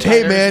land on your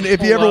tires. Hey, man,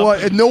 if you pull ever up.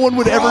 want... No one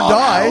would ever Crawl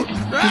die out.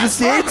 because it's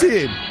the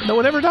A-Team. No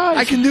one ever dies.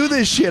 I can do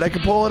this shit. I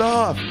can pull it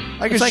off.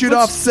 I can It's like, shoot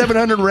let's- off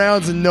 700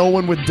 rounds and no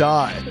one would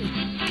die.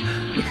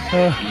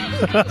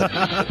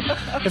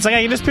 It's like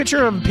I can just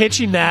picture him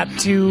pitching that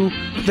to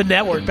the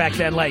network back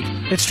then. Like,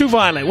 it's too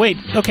violent. Wait,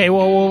 okay,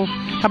 well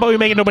how about we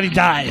make it nobody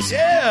dies?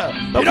 Yeah.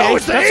 Okay, You know,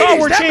 it's the that's 80s. all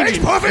we're that changing.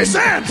 makes perfect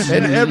sense.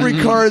 And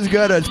every car's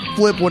got a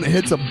flip when it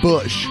hits a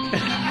bush.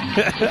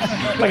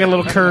 Like a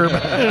little curb.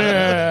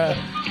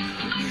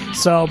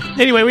 So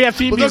anyway, we have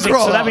theme Well, they'll music,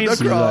 crawl so that out, means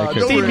they'll crawl out.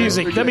 Don't theme worry.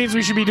 music. That means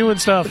we should be doing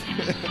stuff.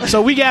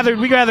 So we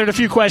gathered a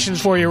few questions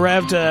for you,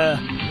 Rev, to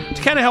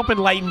kind of help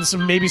enlighten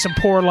maybe some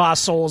poor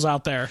lost souls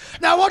out there.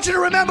 Now, I want you to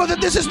remember that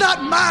this is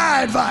not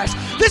my advice.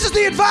 This is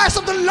the advice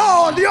of the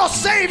Lord, your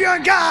Savior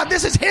and God.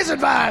 This is His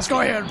advice.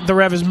 Go ahead. The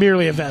Rev is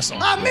merely a vessel.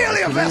 I'm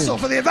merely a vessel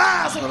for the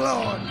advice of the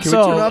Lord. Can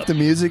So- we turn off the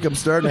music? I'm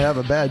starting to have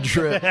a bad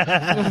trip.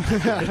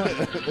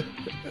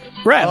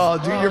 Rev, Oh,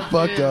 dude, you're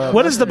fucked up.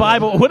 what does the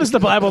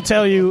Bible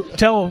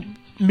tell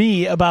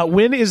me about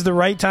when is the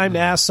right time to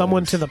ask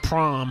someone to the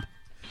prom?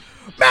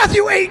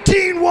 Matthew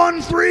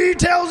 18:1-3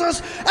 tells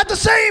us, at the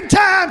same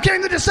time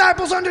came the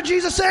disciples unto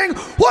Jesus, saying,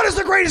 what is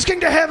the greatest king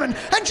to heaven?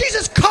 And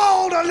Jesus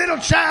called a little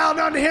child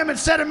unto him and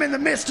set him in the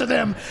midst of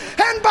them.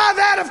 And by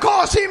that, of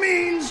course, he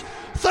means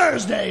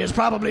Thursday is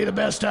probably the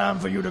best time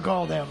for you to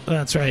call them.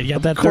 That's right. You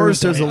got that. Of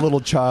course, Thursday. there's a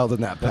little child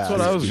in that passage. That's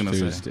what I was going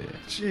to say.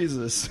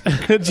 Jesus.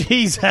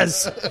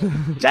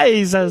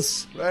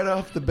 Jesus. Right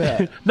off the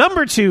bat.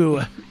 Number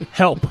 2,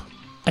 help.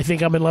 I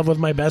think I'm in love with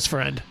my best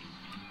friend.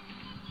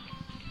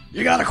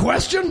 You got a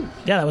question?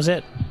 Yeah, that was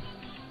it.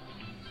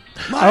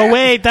 My- Oh,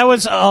 wait, that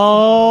was...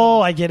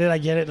 Oh, I get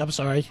it. I'm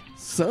sorry.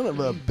 Son of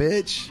a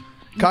bitch.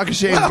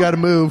 Cockashane's got to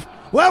move.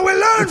 Well, we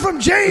learn from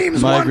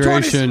James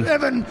Migration.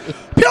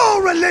 1:27,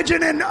 pure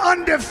religion and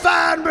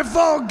undefined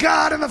before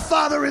God and the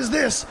Father is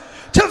this,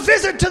 to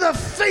visit to the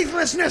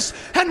faithlessness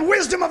and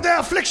wisdom of their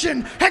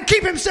affliction and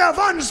keep himself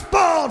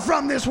unspoiled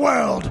from this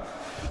world.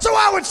 So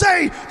I would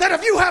say that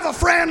if you have a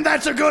friend,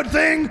 that's a good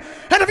thing.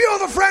 And if you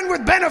have a friend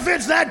with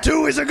benefits, that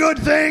too is a good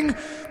thing.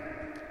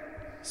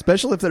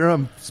 Especially if they're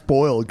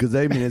unspoiled, because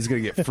they mean it's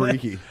going to get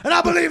freaky. And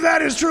I believe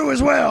that is true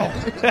as well.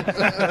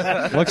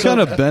 What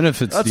kind of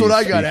benefits That's do you what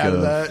I got speak out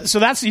of that. So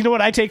that's... You know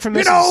what I take from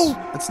this? You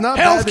know, It's not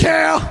health bad.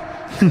 care.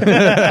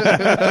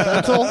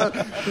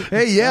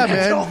 Hey, yeah,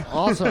 man.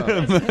 Awesome.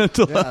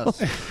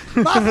 Yes.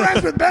 My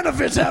friends with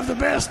benefits have the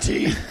best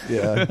teeth.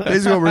 Yeah.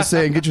 Basically what we're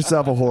saying, get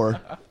yourself a whore.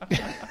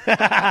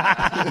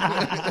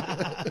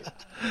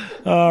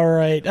 All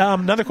right.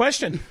 Another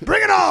question.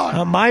 Bring it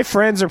on. My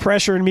friends are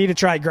pressuring me to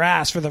try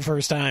grass for the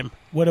first time.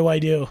 What do I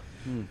do?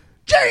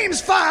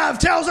 James 5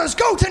 tells us,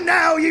 go to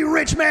now, ye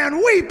rich man,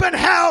 weep and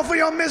howl for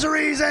your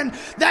miseries, and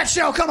that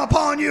shall come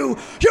upon you.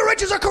 Your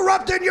riches are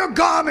corrupted, your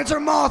garments are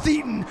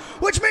moth-eaten.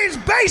 Which means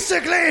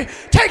basically,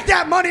 take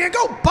that money and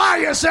go buy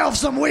yourself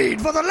some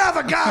weed. For the love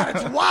of God,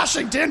 it's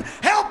Washington.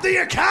 Help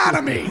the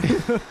economy.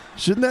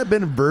 Shouldn't that have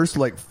been verse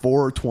like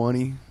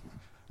 420?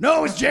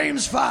 No, it's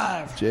James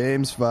 5.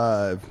 James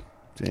 5.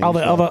 All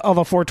the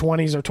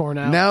 420s are torn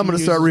out. Now I'm going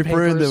to He start uses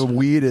referring papers. to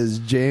weed as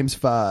James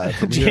 5.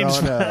 from here James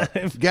on out.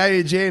 5. Got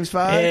any James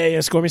 5?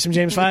 Hey, score me some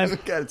James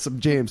 5. Got some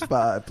James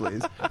 5,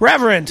 please.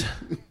 Reverend,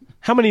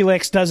 how many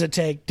licks does it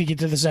take to get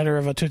to the center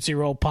of a Tootsie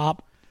Roll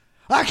Pop?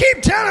 I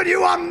keep telling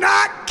you I'm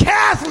not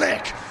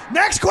Catholic.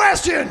 Next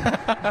question.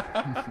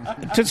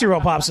 Tootsie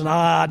Roll Pop's an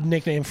odd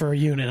nickname for a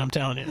unit, I'm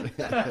telling you.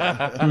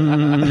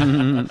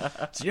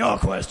 It's your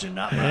question,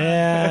 not mine.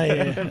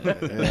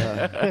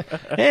 Yeah.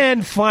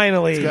 And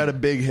finally, It's got a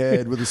big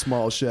head with a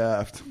small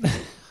shaft.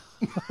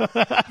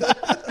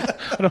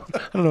 I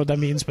don't know what that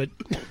means, but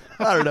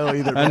I don't know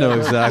either. I know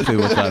exactly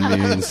what that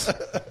means.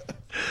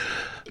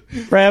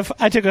 Rev,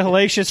 I took a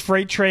hellacious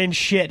freight train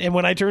shit, and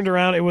when I turned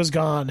around, it was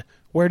gone.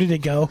 Where did it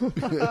go?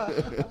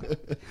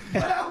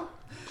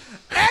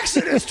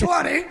 Exodus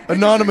 20.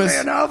 Anonymous. interestingly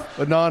enough,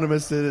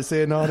 Anonymous. Did it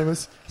say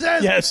anonymous?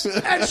 says, Yes.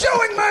 And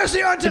showing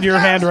mercy unto In your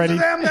thousands handwriting.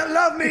 of them that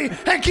love me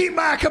and keep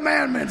my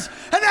commandments.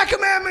 And that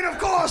commandment, of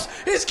course,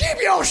 is keep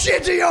your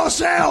shit to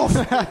yourself.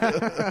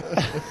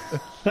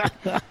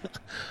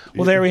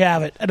 Well, there we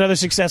have it. Another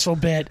successful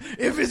bit.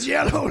 If it's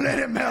yellow, let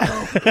it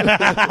mellow. It's brown.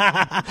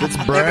 If it's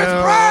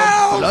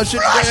brown, Flush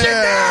it flush it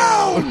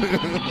down.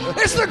 down.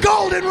 It's the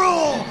golden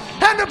rule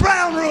and the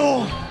brown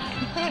rule.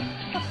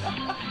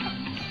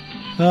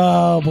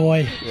 Oh,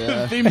 boy.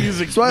 Theme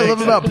music. That's what I love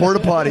about porta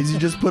potties. You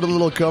just put a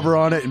little cover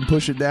on it and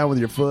push it down with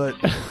your foot.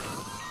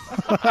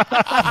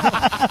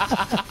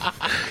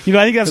 You know,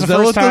 I think that's Is the that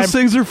first what time. those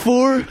things are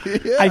for?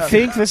 I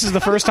think this is the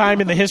first time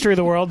in the history of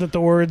the world that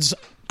the words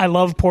 "I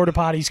love porta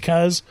potties"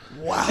 cuz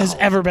has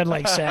ever been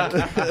like said.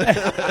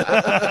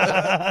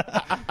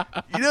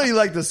 You know you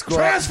like the squat.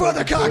 Transfer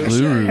the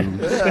cockashay.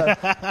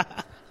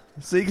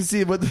 So you can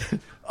see what.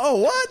 Oh,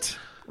 what?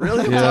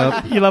 Really?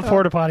 Yeah. You love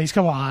porta potties?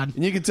 Come on.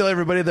 And you can tell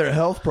everybody their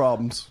health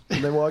problems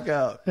when they walk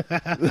out.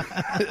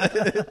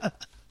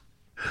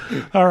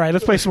 All right,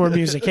 let's play some more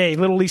music. Hey,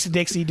 Little Lisa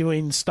Dixie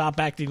doing "Stop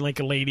Acting Like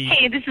a Lady."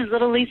 Hey, this is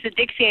Little Lisa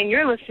Dixie, and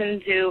you're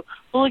listening to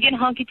Hooligan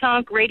Honky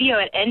Tonk Radio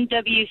at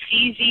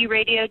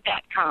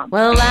nwczradio.com.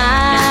 Well,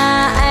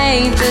 I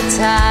ain't the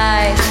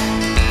type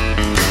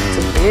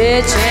to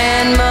bitch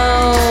and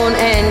moan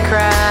and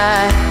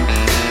cry.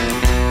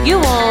 You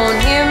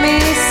won't hear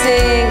me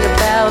sing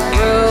about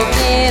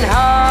broken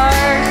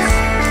hearts,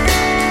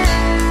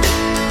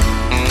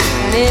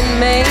 and it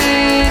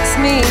makes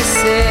me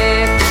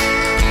sick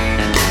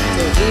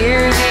to hear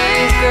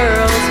these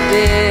girls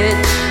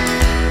bitch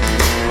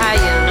how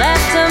you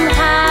left them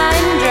high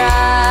and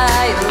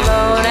dry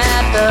alone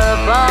at the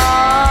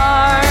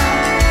bar.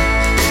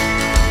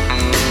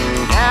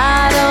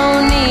 I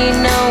don't need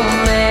no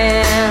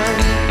man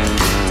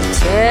to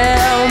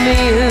tell me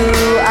who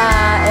I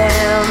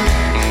am.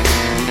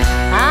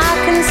 I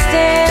can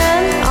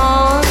stand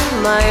on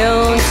my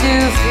own 2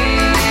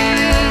 feet.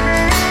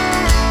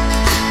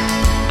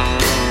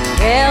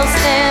 They'll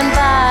stand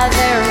by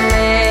their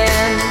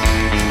man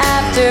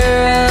after a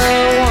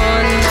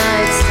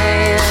one-night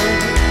stand.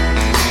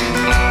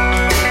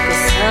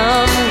 'Cause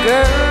some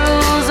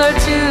girls are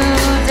too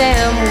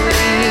damn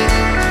weak.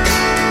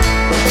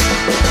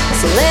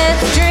 So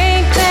let's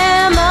drink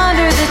them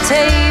under the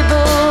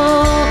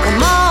table.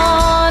 Come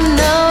on,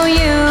 know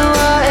you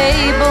are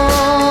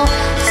able.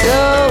 So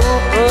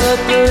put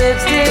the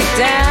lipstick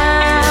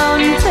down,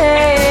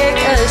 take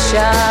a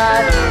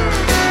shot.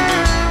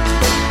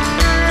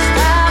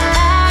 Stop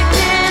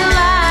acting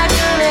like a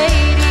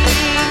lady.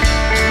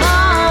 Come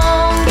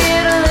on,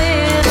 get a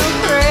little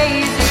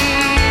crazy.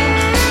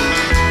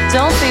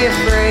 Don't be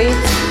afraid.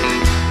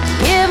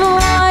 Give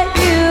what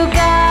you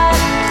got.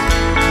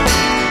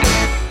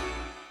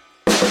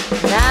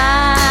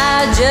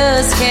 I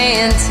just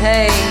can't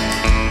take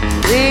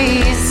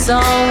these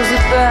songs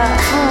about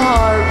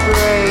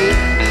heartbreak.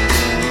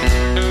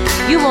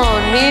 You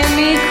won't hear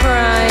me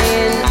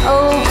crying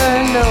over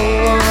no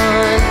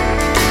one.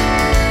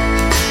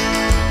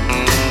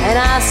 And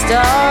I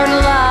start a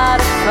lot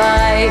of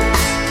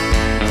fights,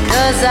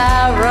 'cause I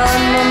run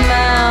my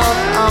mouth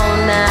all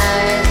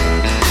night.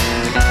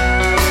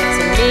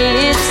 To me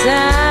it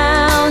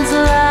sounds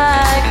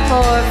like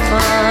more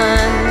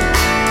fun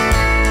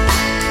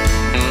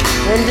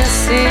than to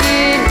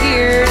sit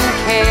here and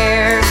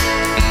care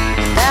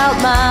about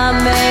my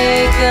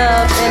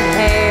makeup and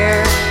hair.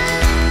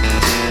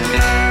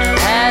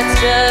 That's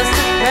just a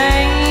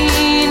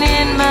pain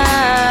in my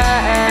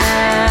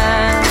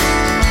ass,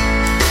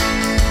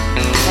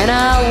 and I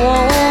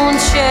won't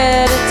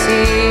shed a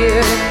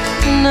tear.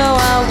 No, I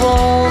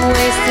won't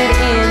waste it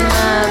in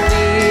my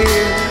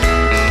beer.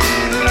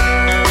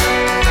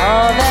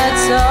 All that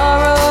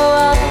sorrow,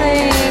 I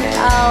think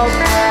I'll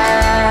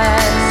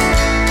pass.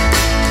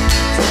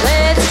 So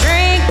let's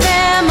drink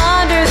them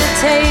under the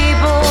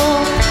table.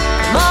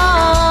 Come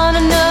on, I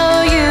know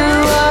you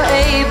are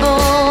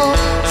able.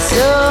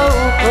 So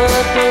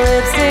put the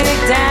lipstick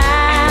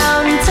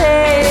down,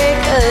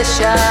 take a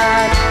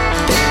shot.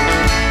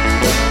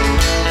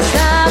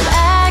 Stop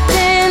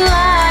acting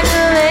like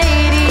a lady.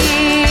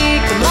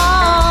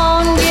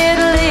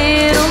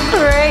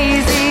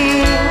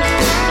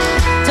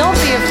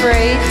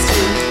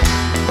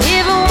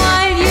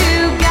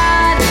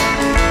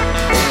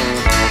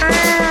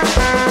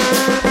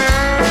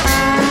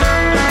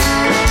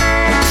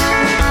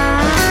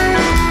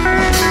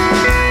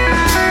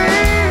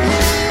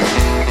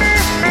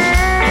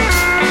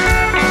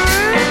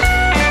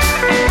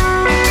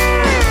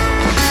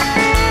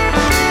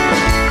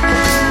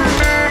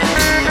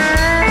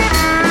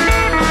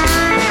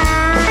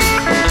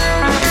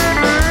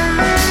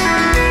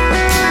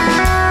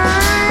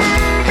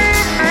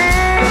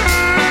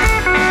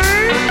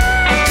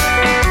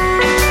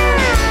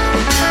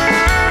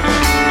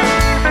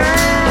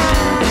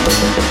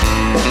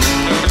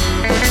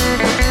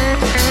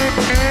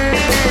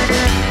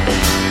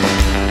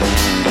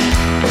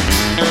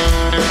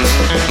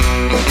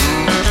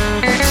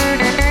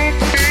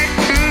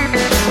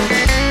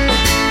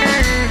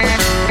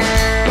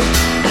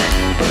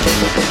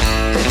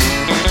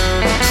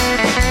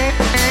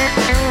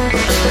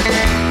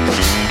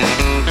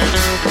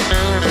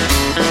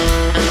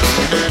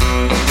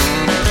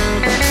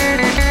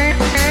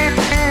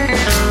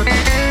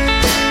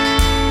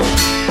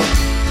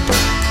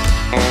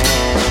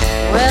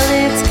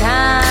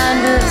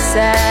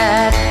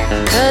 sad,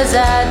 'cause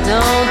I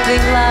don't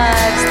think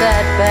life's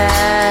that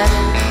bad.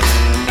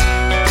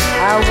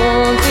 I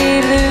won't be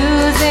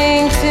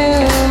losing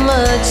too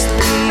much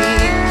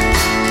sleep,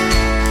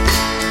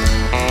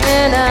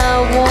 and I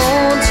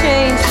won't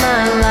change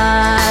my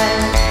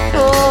life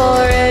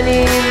for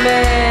any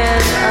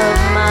man of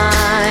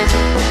mine.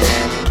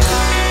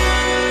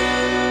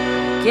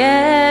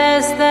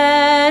 Guess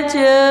that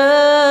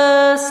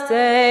just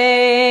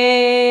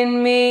ain't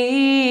me.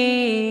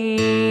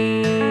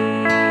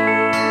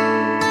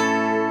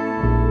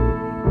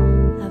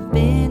 I've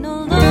been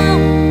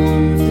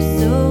alone for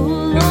so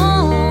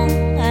long.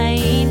 I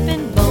ain't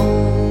been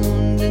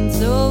boned in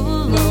so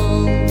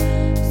long.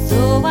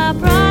 So I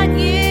brought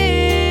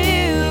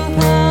you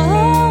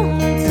home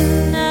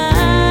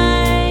tonight,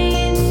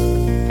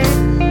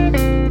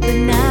 but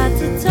not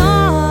to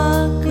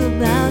talk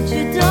about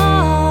your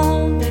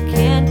dog. I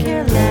can't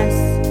care less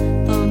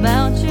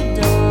about your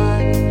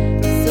dog.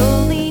 So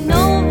lean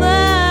over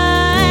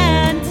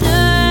and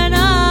turn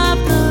off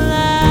the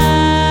light.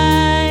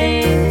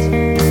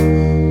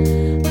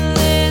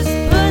 This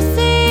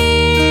pussy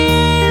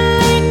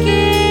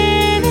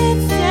licking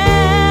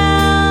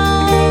itself.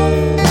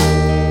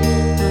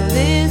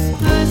 This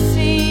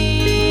pussy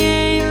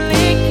ain't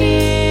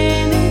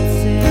licking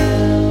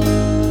itself.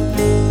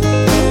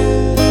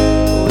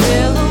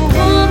 Well, a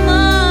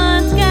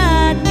woman's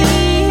got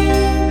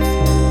needs,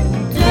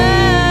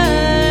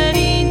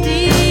 dirty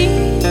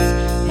deeds,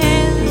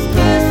 and this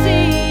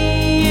pussy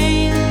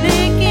ain't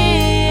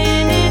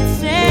licking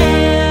itself.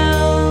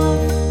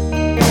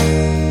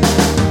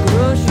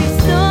 Grocery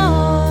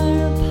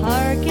store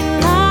parking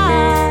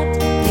lot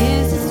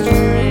is a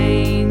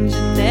strange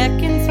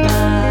necking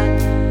spot,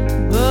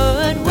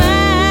 but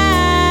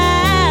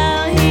well,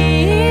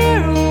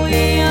 here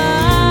we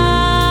are.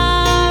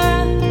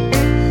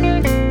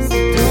 So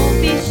don't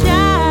be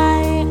shy.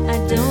 I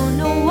don't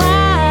know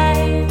why.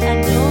 I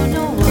don't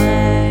know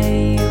why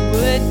you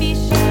would be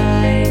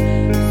shy.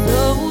 So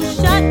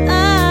shut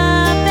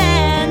up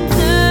and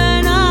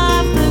turn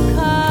off the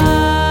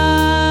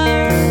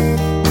car.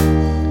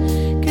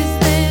 'Cause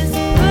this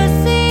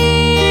pussy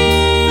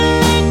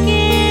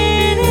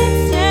licking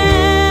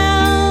itself.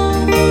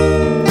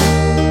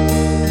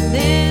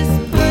 This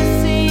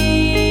pussy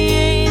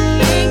ain't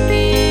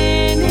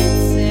licking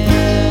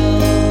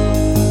itself.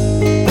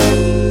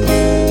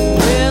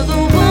 Well, the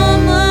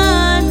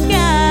woman's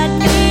got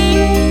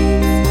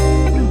needs,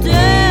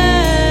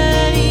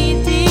 dirty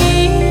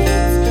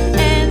deeds,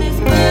 and this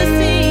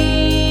pussy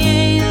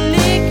ain't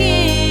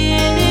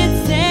licking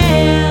itself.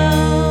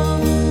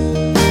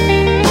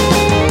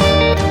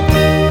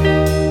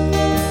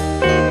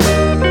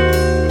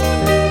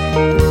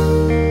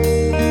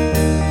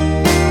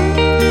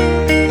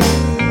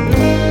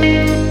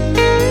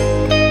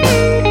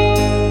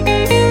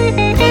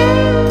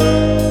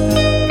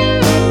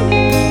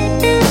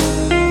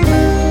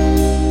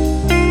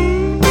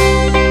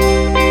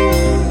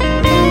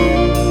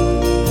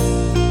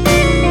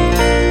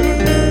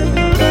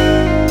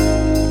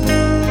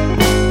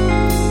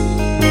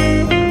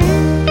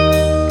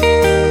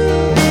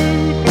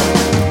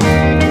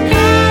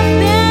 I've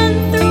been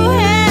through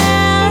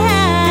hell,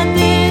 had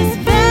this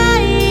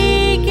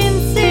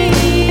vacancy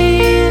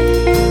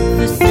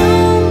for so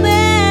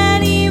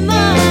many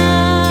months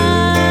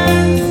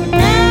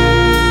now.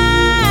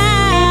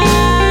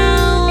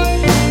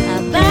 I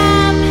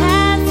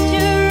bypassed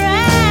your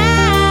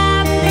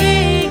application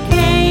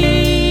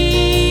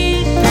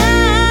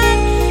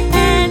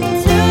and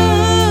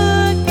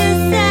took the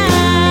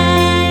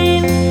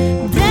sign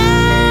down.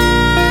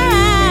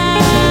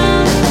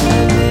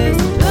 This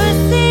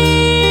pussy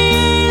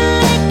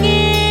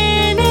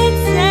licking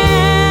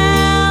itself.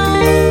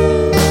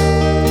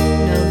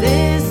 No,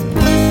 this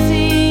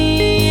pussy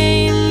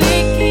ain't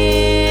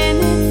licking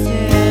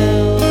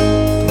itself.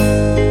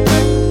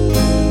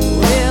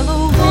 Well, a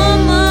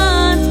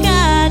woman's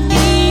got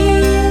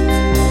needs,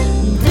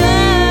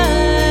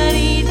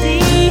 dirty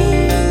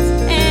deeds,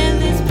 and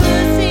this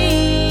pussy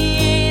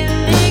ain't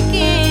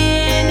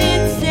licking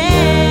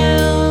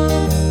itself.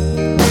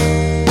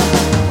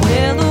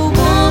 Well, a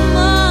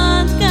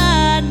woman's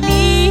got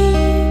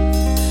needs,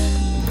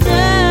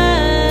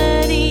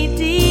 dirty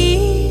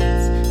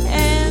deeds,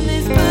 and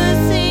this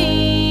pussy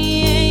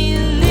ain't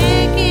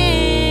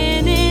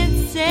licking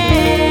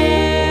itself.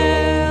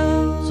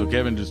 So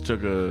Kevin just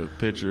took a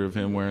picture of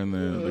him wearing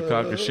the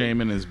cock of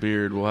shame in his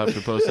beard. We'll have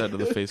to post that to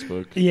the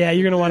Facebook. Yeah,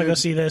 you're gonna want to go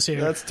see this here.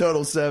 That's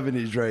total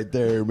 70s right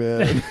there,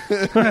 man.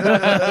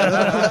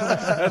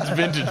 That's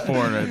vintage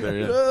porn right there.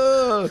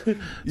 Yeah.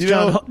 You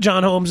know,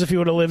 John Holmes, if he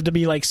would have lived to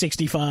be like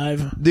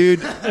 65.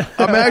 dude,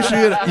 I'm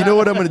actually gonna, you know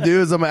what I'm gonna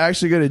do is I'm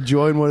actually gonna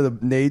join one of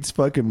the Nate's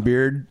fucking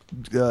beard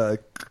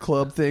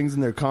club things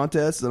in their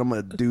contests, and I'm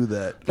gonna do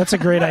that. That's a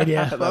great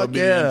idea. Fuck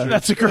yeah.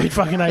 That's a great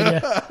fucking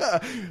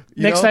idea.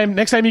 Next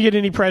time you get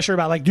any pressure about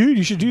about like, dude,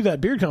 you should do that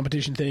beard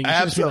competition thing. You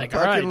should just be like,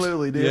 all right.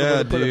 Absolutely, dude. Yeah, I'm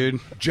gonna put a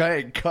dude.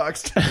 giant cock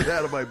sticking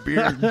out of my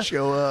beard and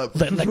show up.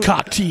 The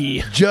cock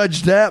tea.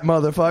 Judge that,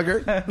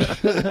 motherfucker.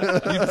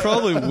 You'd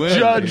probably win,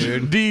 Judge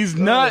dude. these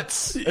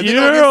nuts. And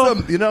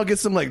then I'll get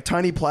some like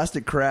tiny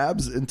plastic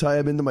crabs and tie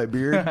them into my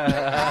beard.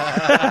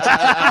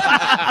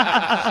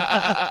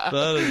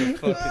 That is a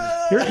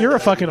fucking... You're a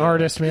fucking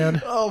artist,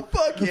 man. Oh,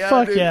 fuck yeah.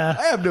 Fuck dude. yeah.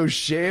 I have no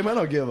shame. I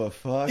don't give a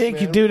fuck.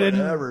 Man. Dude,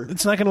 Whatever.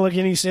 it's not going to look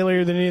any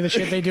sillier than any of the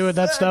shit they do with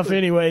that stuff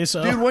anyway.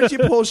 So, Dude, once you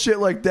pull shit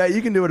like that,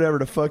 you can do whatever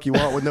the fuck you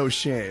want with no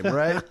shame,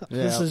 right?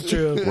 This is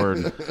true.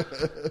 Word.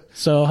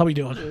 So, how we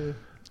doing?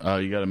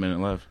 You got a minute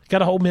left.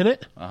 Got a whole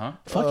minute? Uh-huh.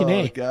 Fucking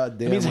A. God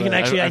damn That means I can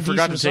right. actually I ID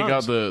forgot some to take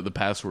songs. out the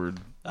password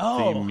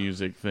theme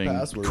music thing.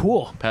 Password.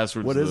 Cool.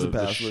 Password's What is the the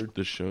password?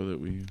 The show that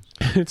we use.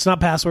 It's not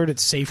password,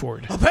 it's safe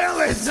word.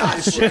 Apparently it's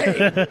not shade.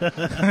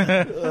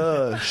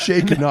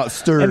 Shaken, not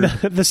stirred. And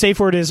the safe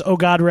word is, oh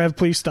God, Rev,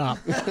 please stop.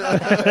 Better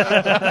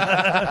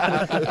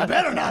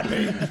not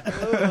be.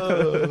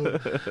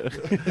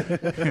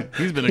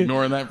 He's been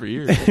ignoring that for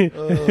years.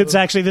 It's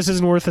actually, this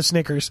isn't worth a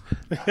Snickers.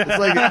 It's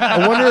like,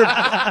 I wonder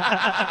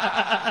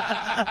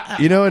if,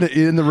 you know,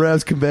 in the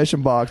Rev's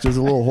confession box, there's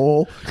a little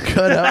hole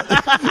cut out.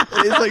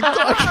 It's like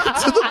talking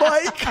to the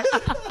mic.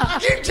 I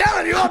keep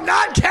telling you I'm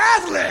not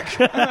Catholic.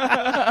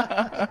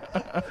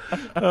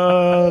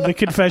 The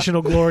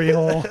confessional glory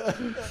hole.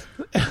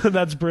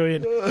 That's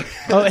brilliant.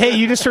 Oh, hey,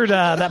 you just heard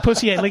that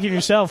Pussy Ain't Licking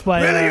Yourself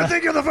by Really, you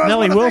think you're the first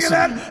Nellie one to Wilson.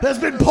 think of that? There's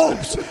been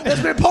popes.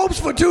 There's been popes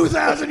for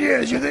 2,000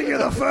 years. You think you're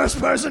the first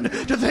person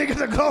to think of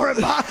the glory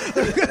box,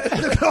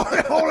 the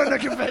glory hole in the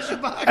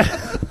confession box?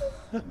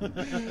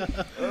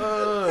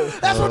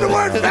 That's what the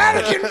word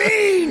Vatican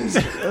means.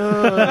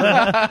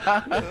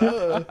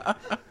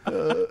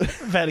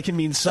 Vatican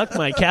means suck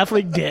my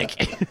Catholic dick.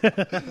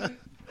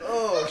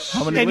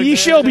 How many And ye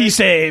shall be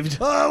saved.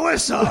 Oh, we're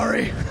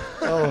sorry.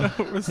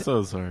 We're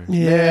so sorry.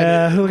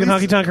 Yeah, Hooligan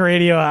Honky Tonk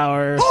Radio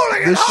Hour.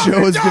 This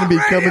show is going to be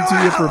coming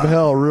to you from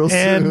hell real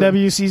And soon.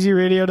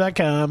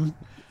 WCZRadio.com.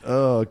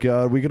 Oh,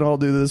 God. We can all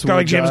do this.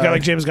 Garlic one Jim's, time.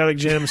 Garlic Jim's, Garlic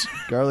Jim's.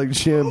 Garlic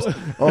Jim's.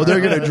 Oh,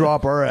 they're going to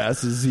drop our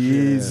asses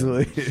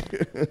easily.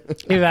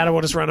 Either that or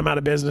we'll just run them out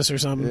of business or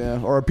something. Yeah,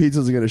 or our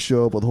pizza's going to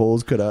show up with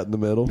holes cut out in the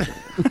middle. This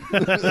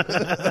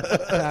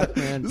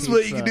is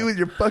what you can do with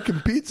your fucking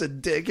pizza,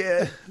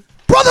 dickhead.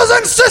 Brothers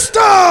and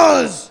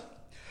sisters,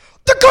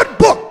 the good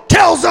book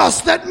tells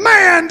us that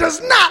man does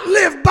not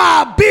live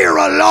by beer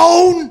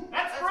alone.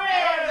 That's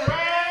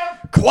right,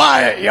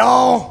 quiet,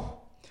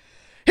 y'all.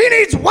 He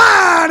needs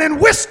wine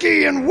and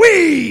whiskey and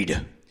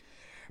weed.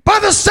 By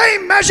the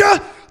same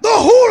measure, the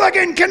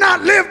hooligan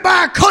cannot live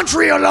by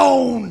country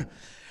alone.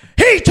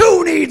 He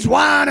too needs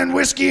wine and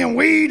whiskey and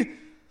weed.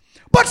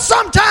 But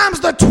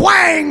sometimes the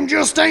twang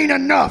just ain't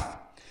enough.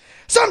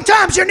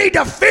 Sometimes you need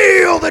to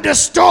feel the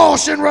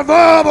distortion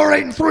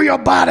reverberating through your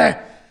body.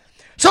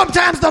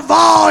 Sometimes the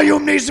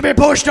volume needs to be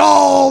pushed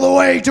all the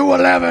way to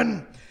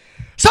 11.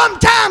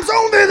 Sometimes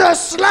only the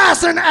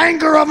slicing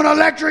anger of an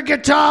electric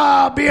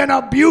guitar being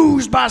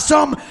abused by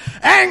some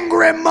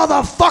angry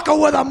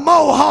motherfucker with a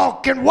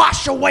mohawk can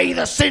wash away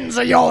the sins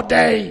of your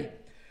day.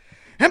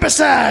 And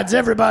besides,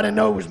 everybody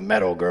knows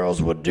metal girls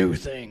would do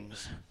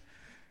things.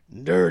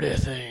 Dirty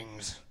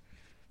things.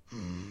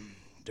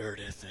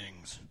 Dirty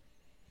things.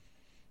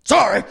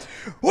 Sorry.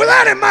 With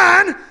that in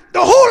mind,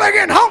 the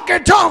Hooligan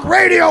Honky Tonk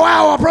Radio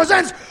Hour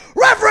presents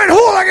Reverend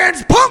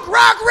Hooligan's Punk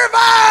Rock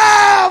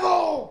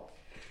Revival!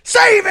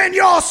 Saving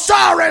your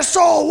sorry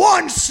soul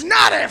one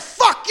snotty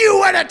fuck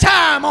you at a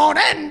time on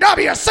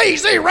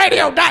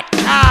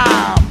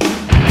NWCZRadio.com.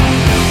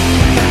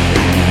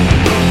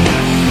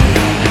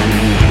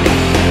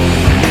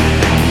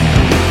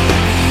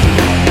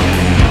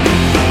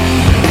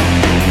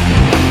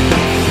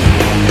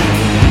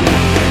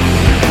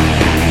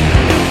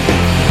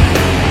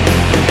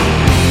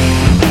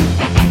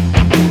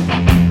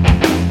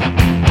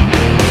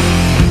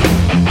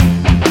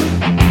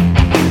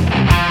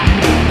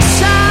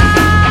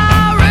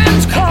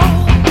 Sirens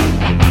call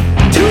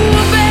to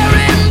a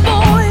barren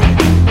boy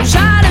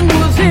residing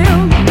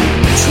within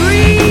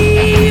trees.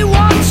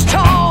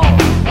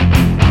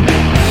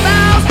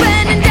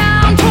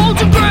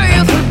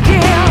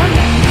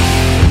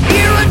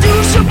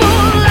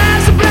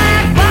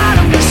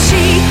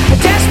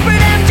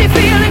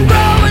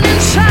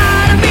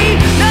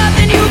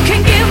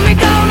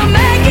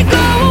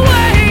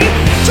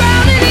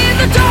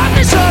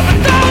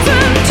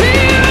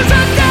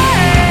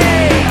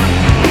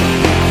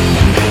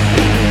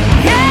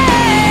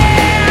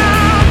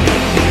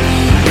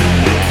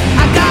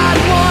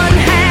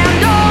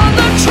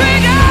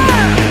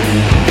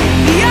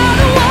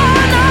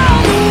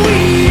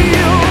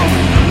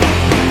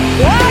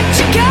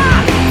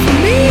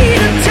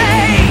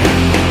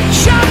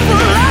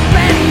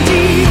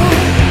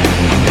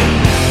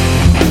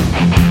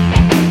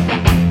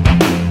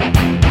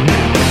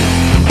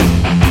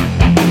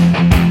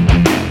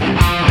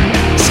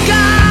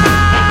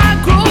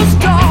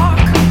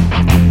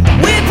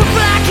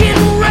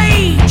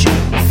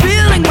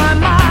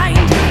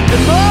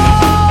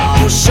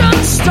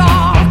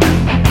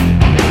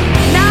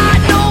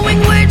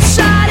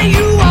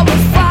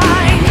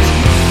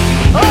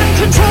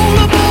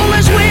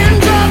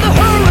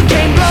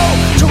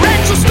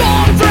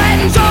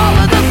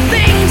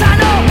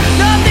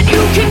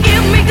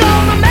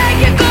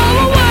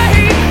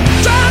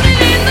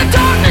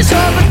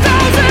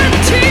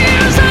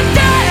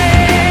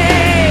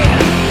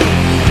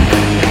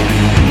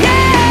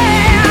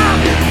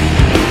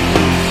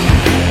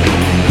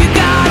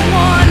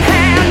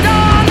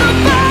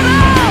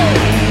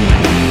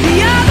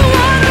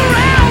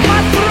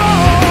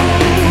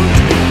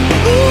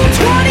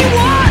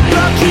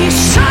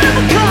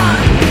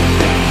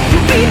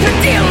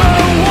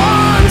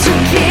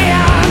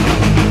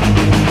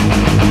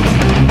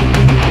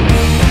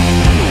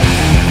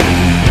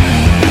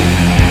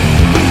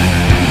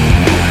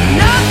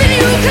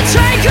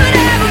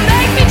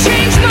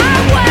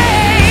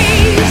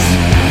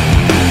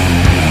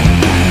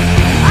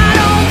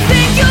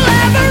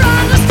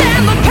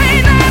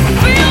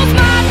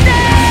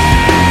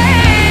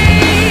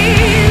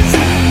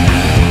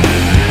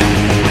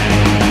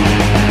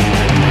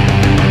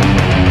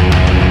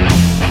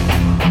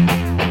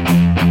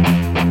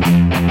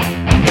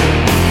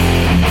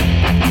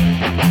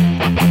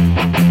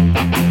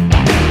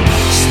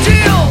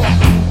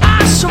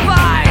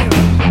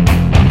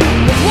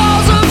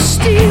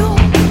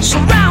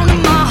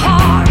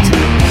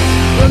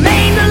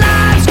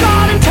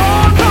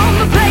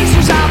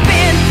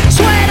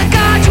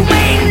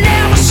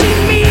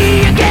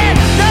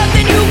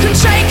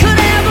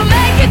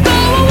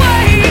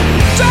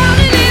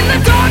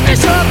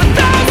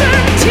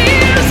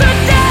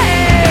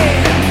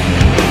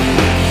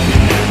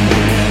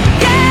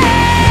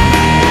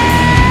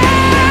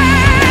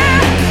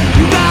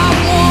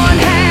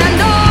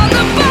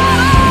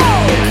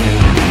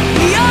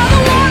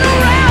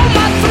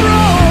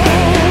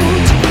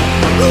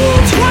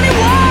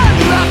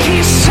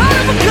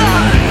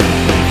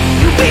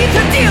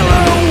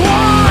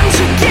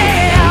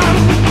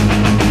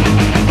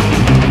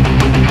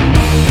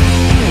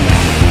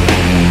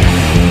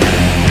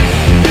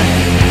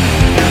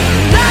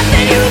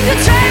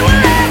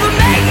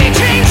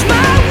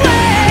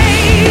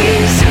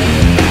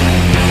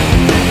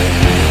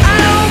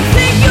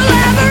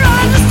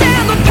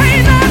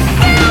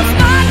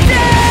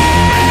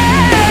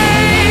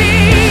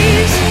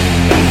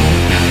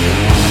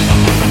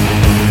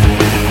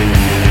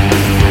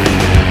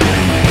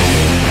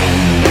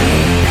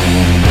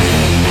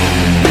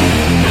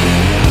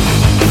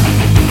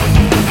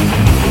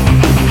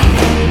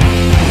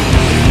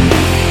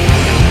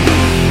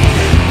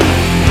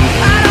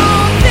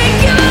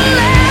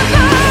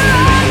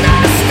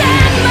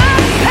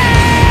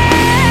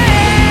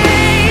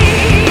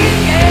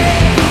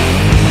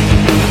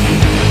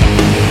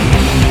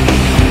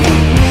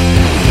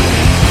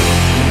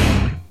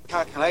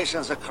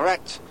 calculations are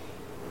correct,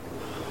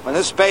 when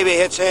this baby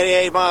hits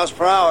 88 miles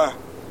per hour,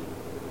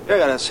 you're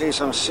gonna see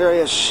some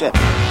serious shit.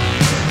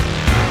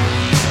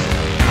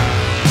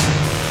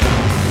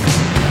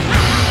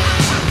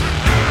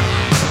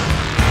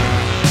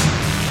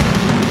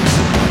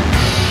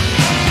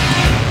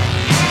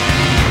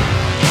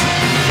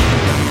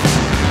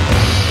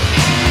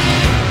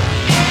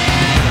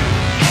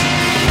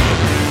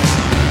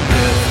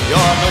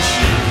 Your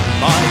machine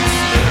might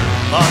slip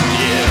a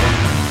gear.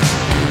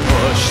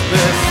 Push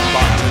this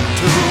button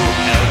to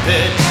help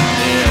it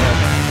clear.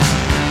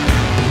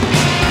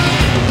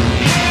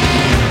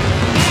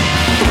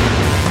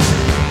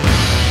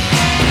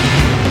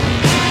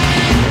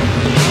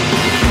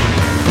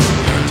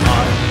 Your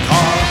time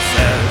card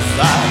says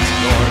that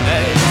your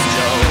name's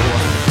Joe,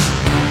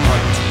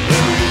 but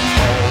we'll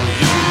call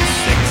you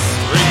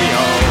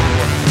 630.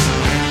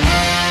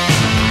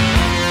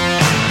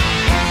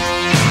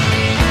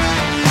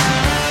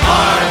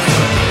 I'm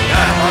looking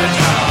at my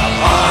job,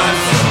 I'm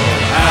so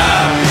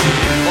happy,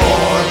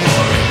 bored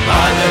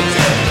by the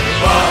day,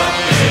 but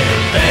they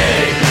pay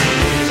me.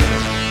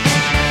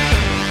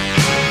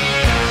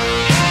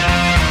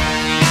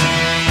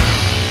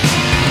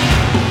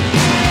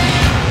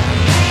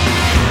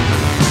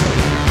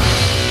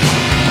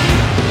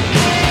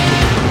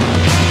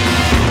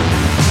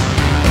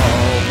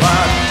 All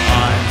that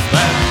time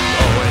spent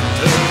going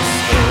to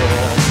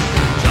school,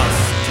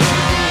 just to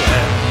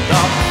end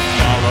up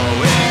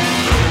following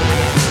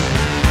rules.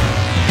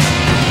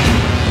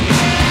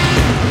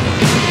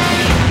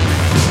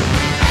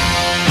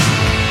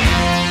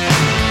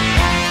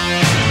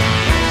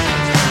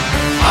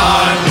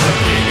 I'm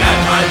looking at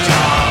my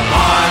job,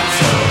 I'm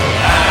so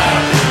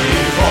happy,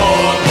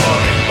 bored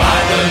by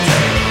the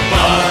day,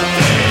 but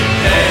they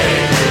pay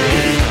me.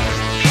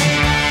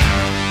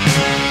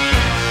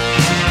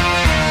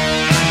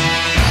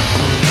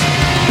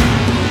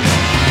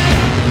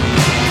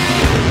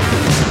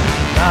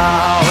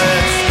 Now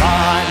it's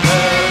time to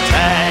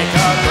take a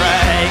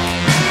break.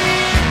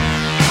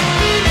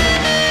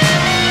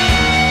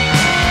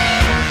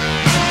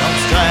 Don't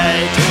stray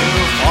too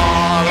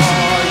far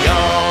or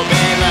you'll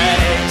be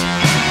late.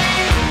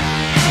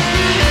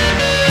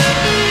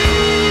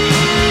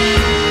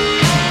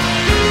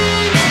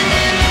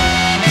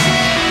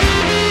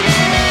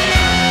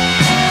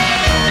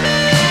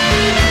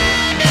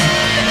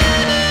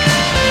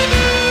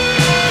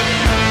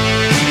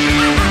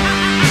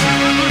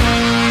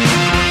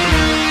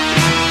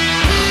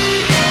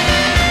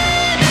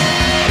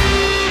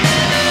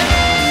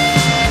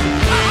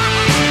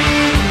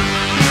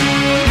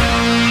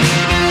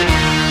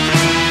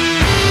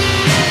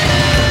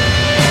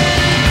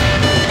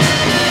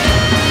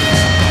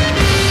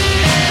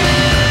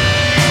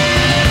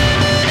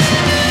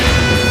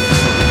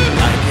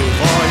 Thank you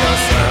for your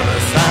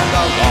service and a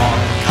long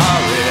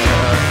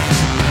career.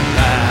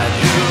 Glad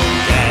you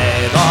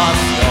gave us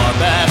your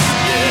best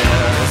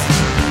years.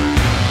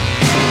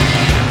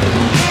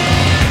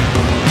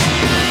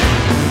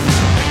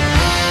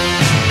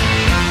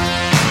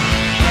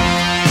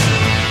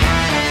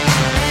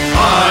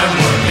 I'm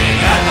working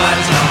at my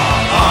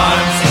job,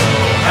 I'm so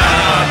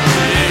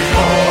happy,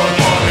 bored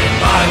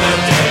by the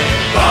day,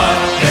 but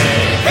they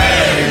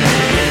pay me.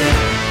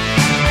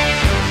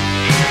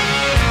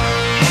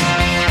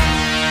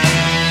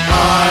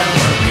 I'm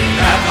working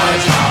at my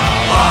job,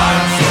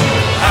 I'm so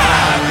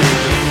happy,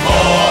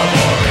 bored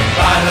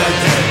by the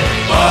day,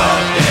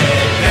 but they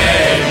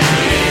pay me.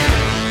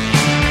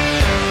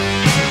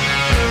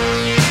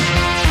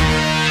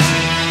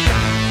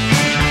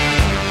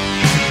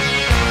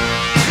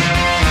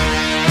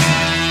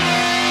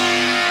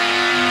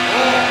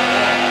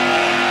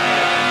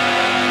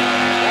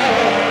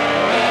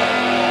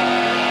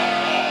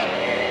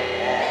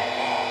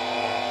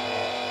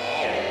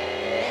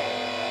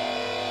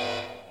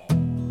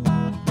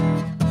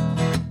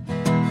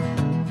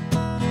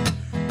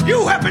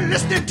 You have been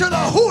listening to the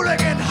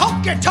Hooligan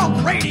Honky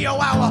Tonk Radio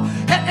Hour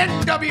at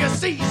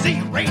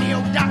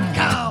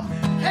NWCZRadio.com,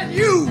 and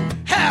you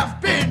have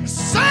been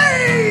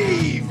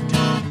saved.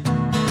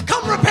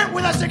 Come repent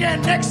with us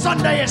again next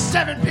Sunday at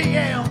 7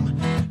 p.m.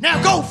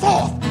 Now go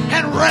forth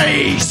and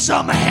raise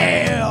some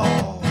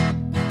hell.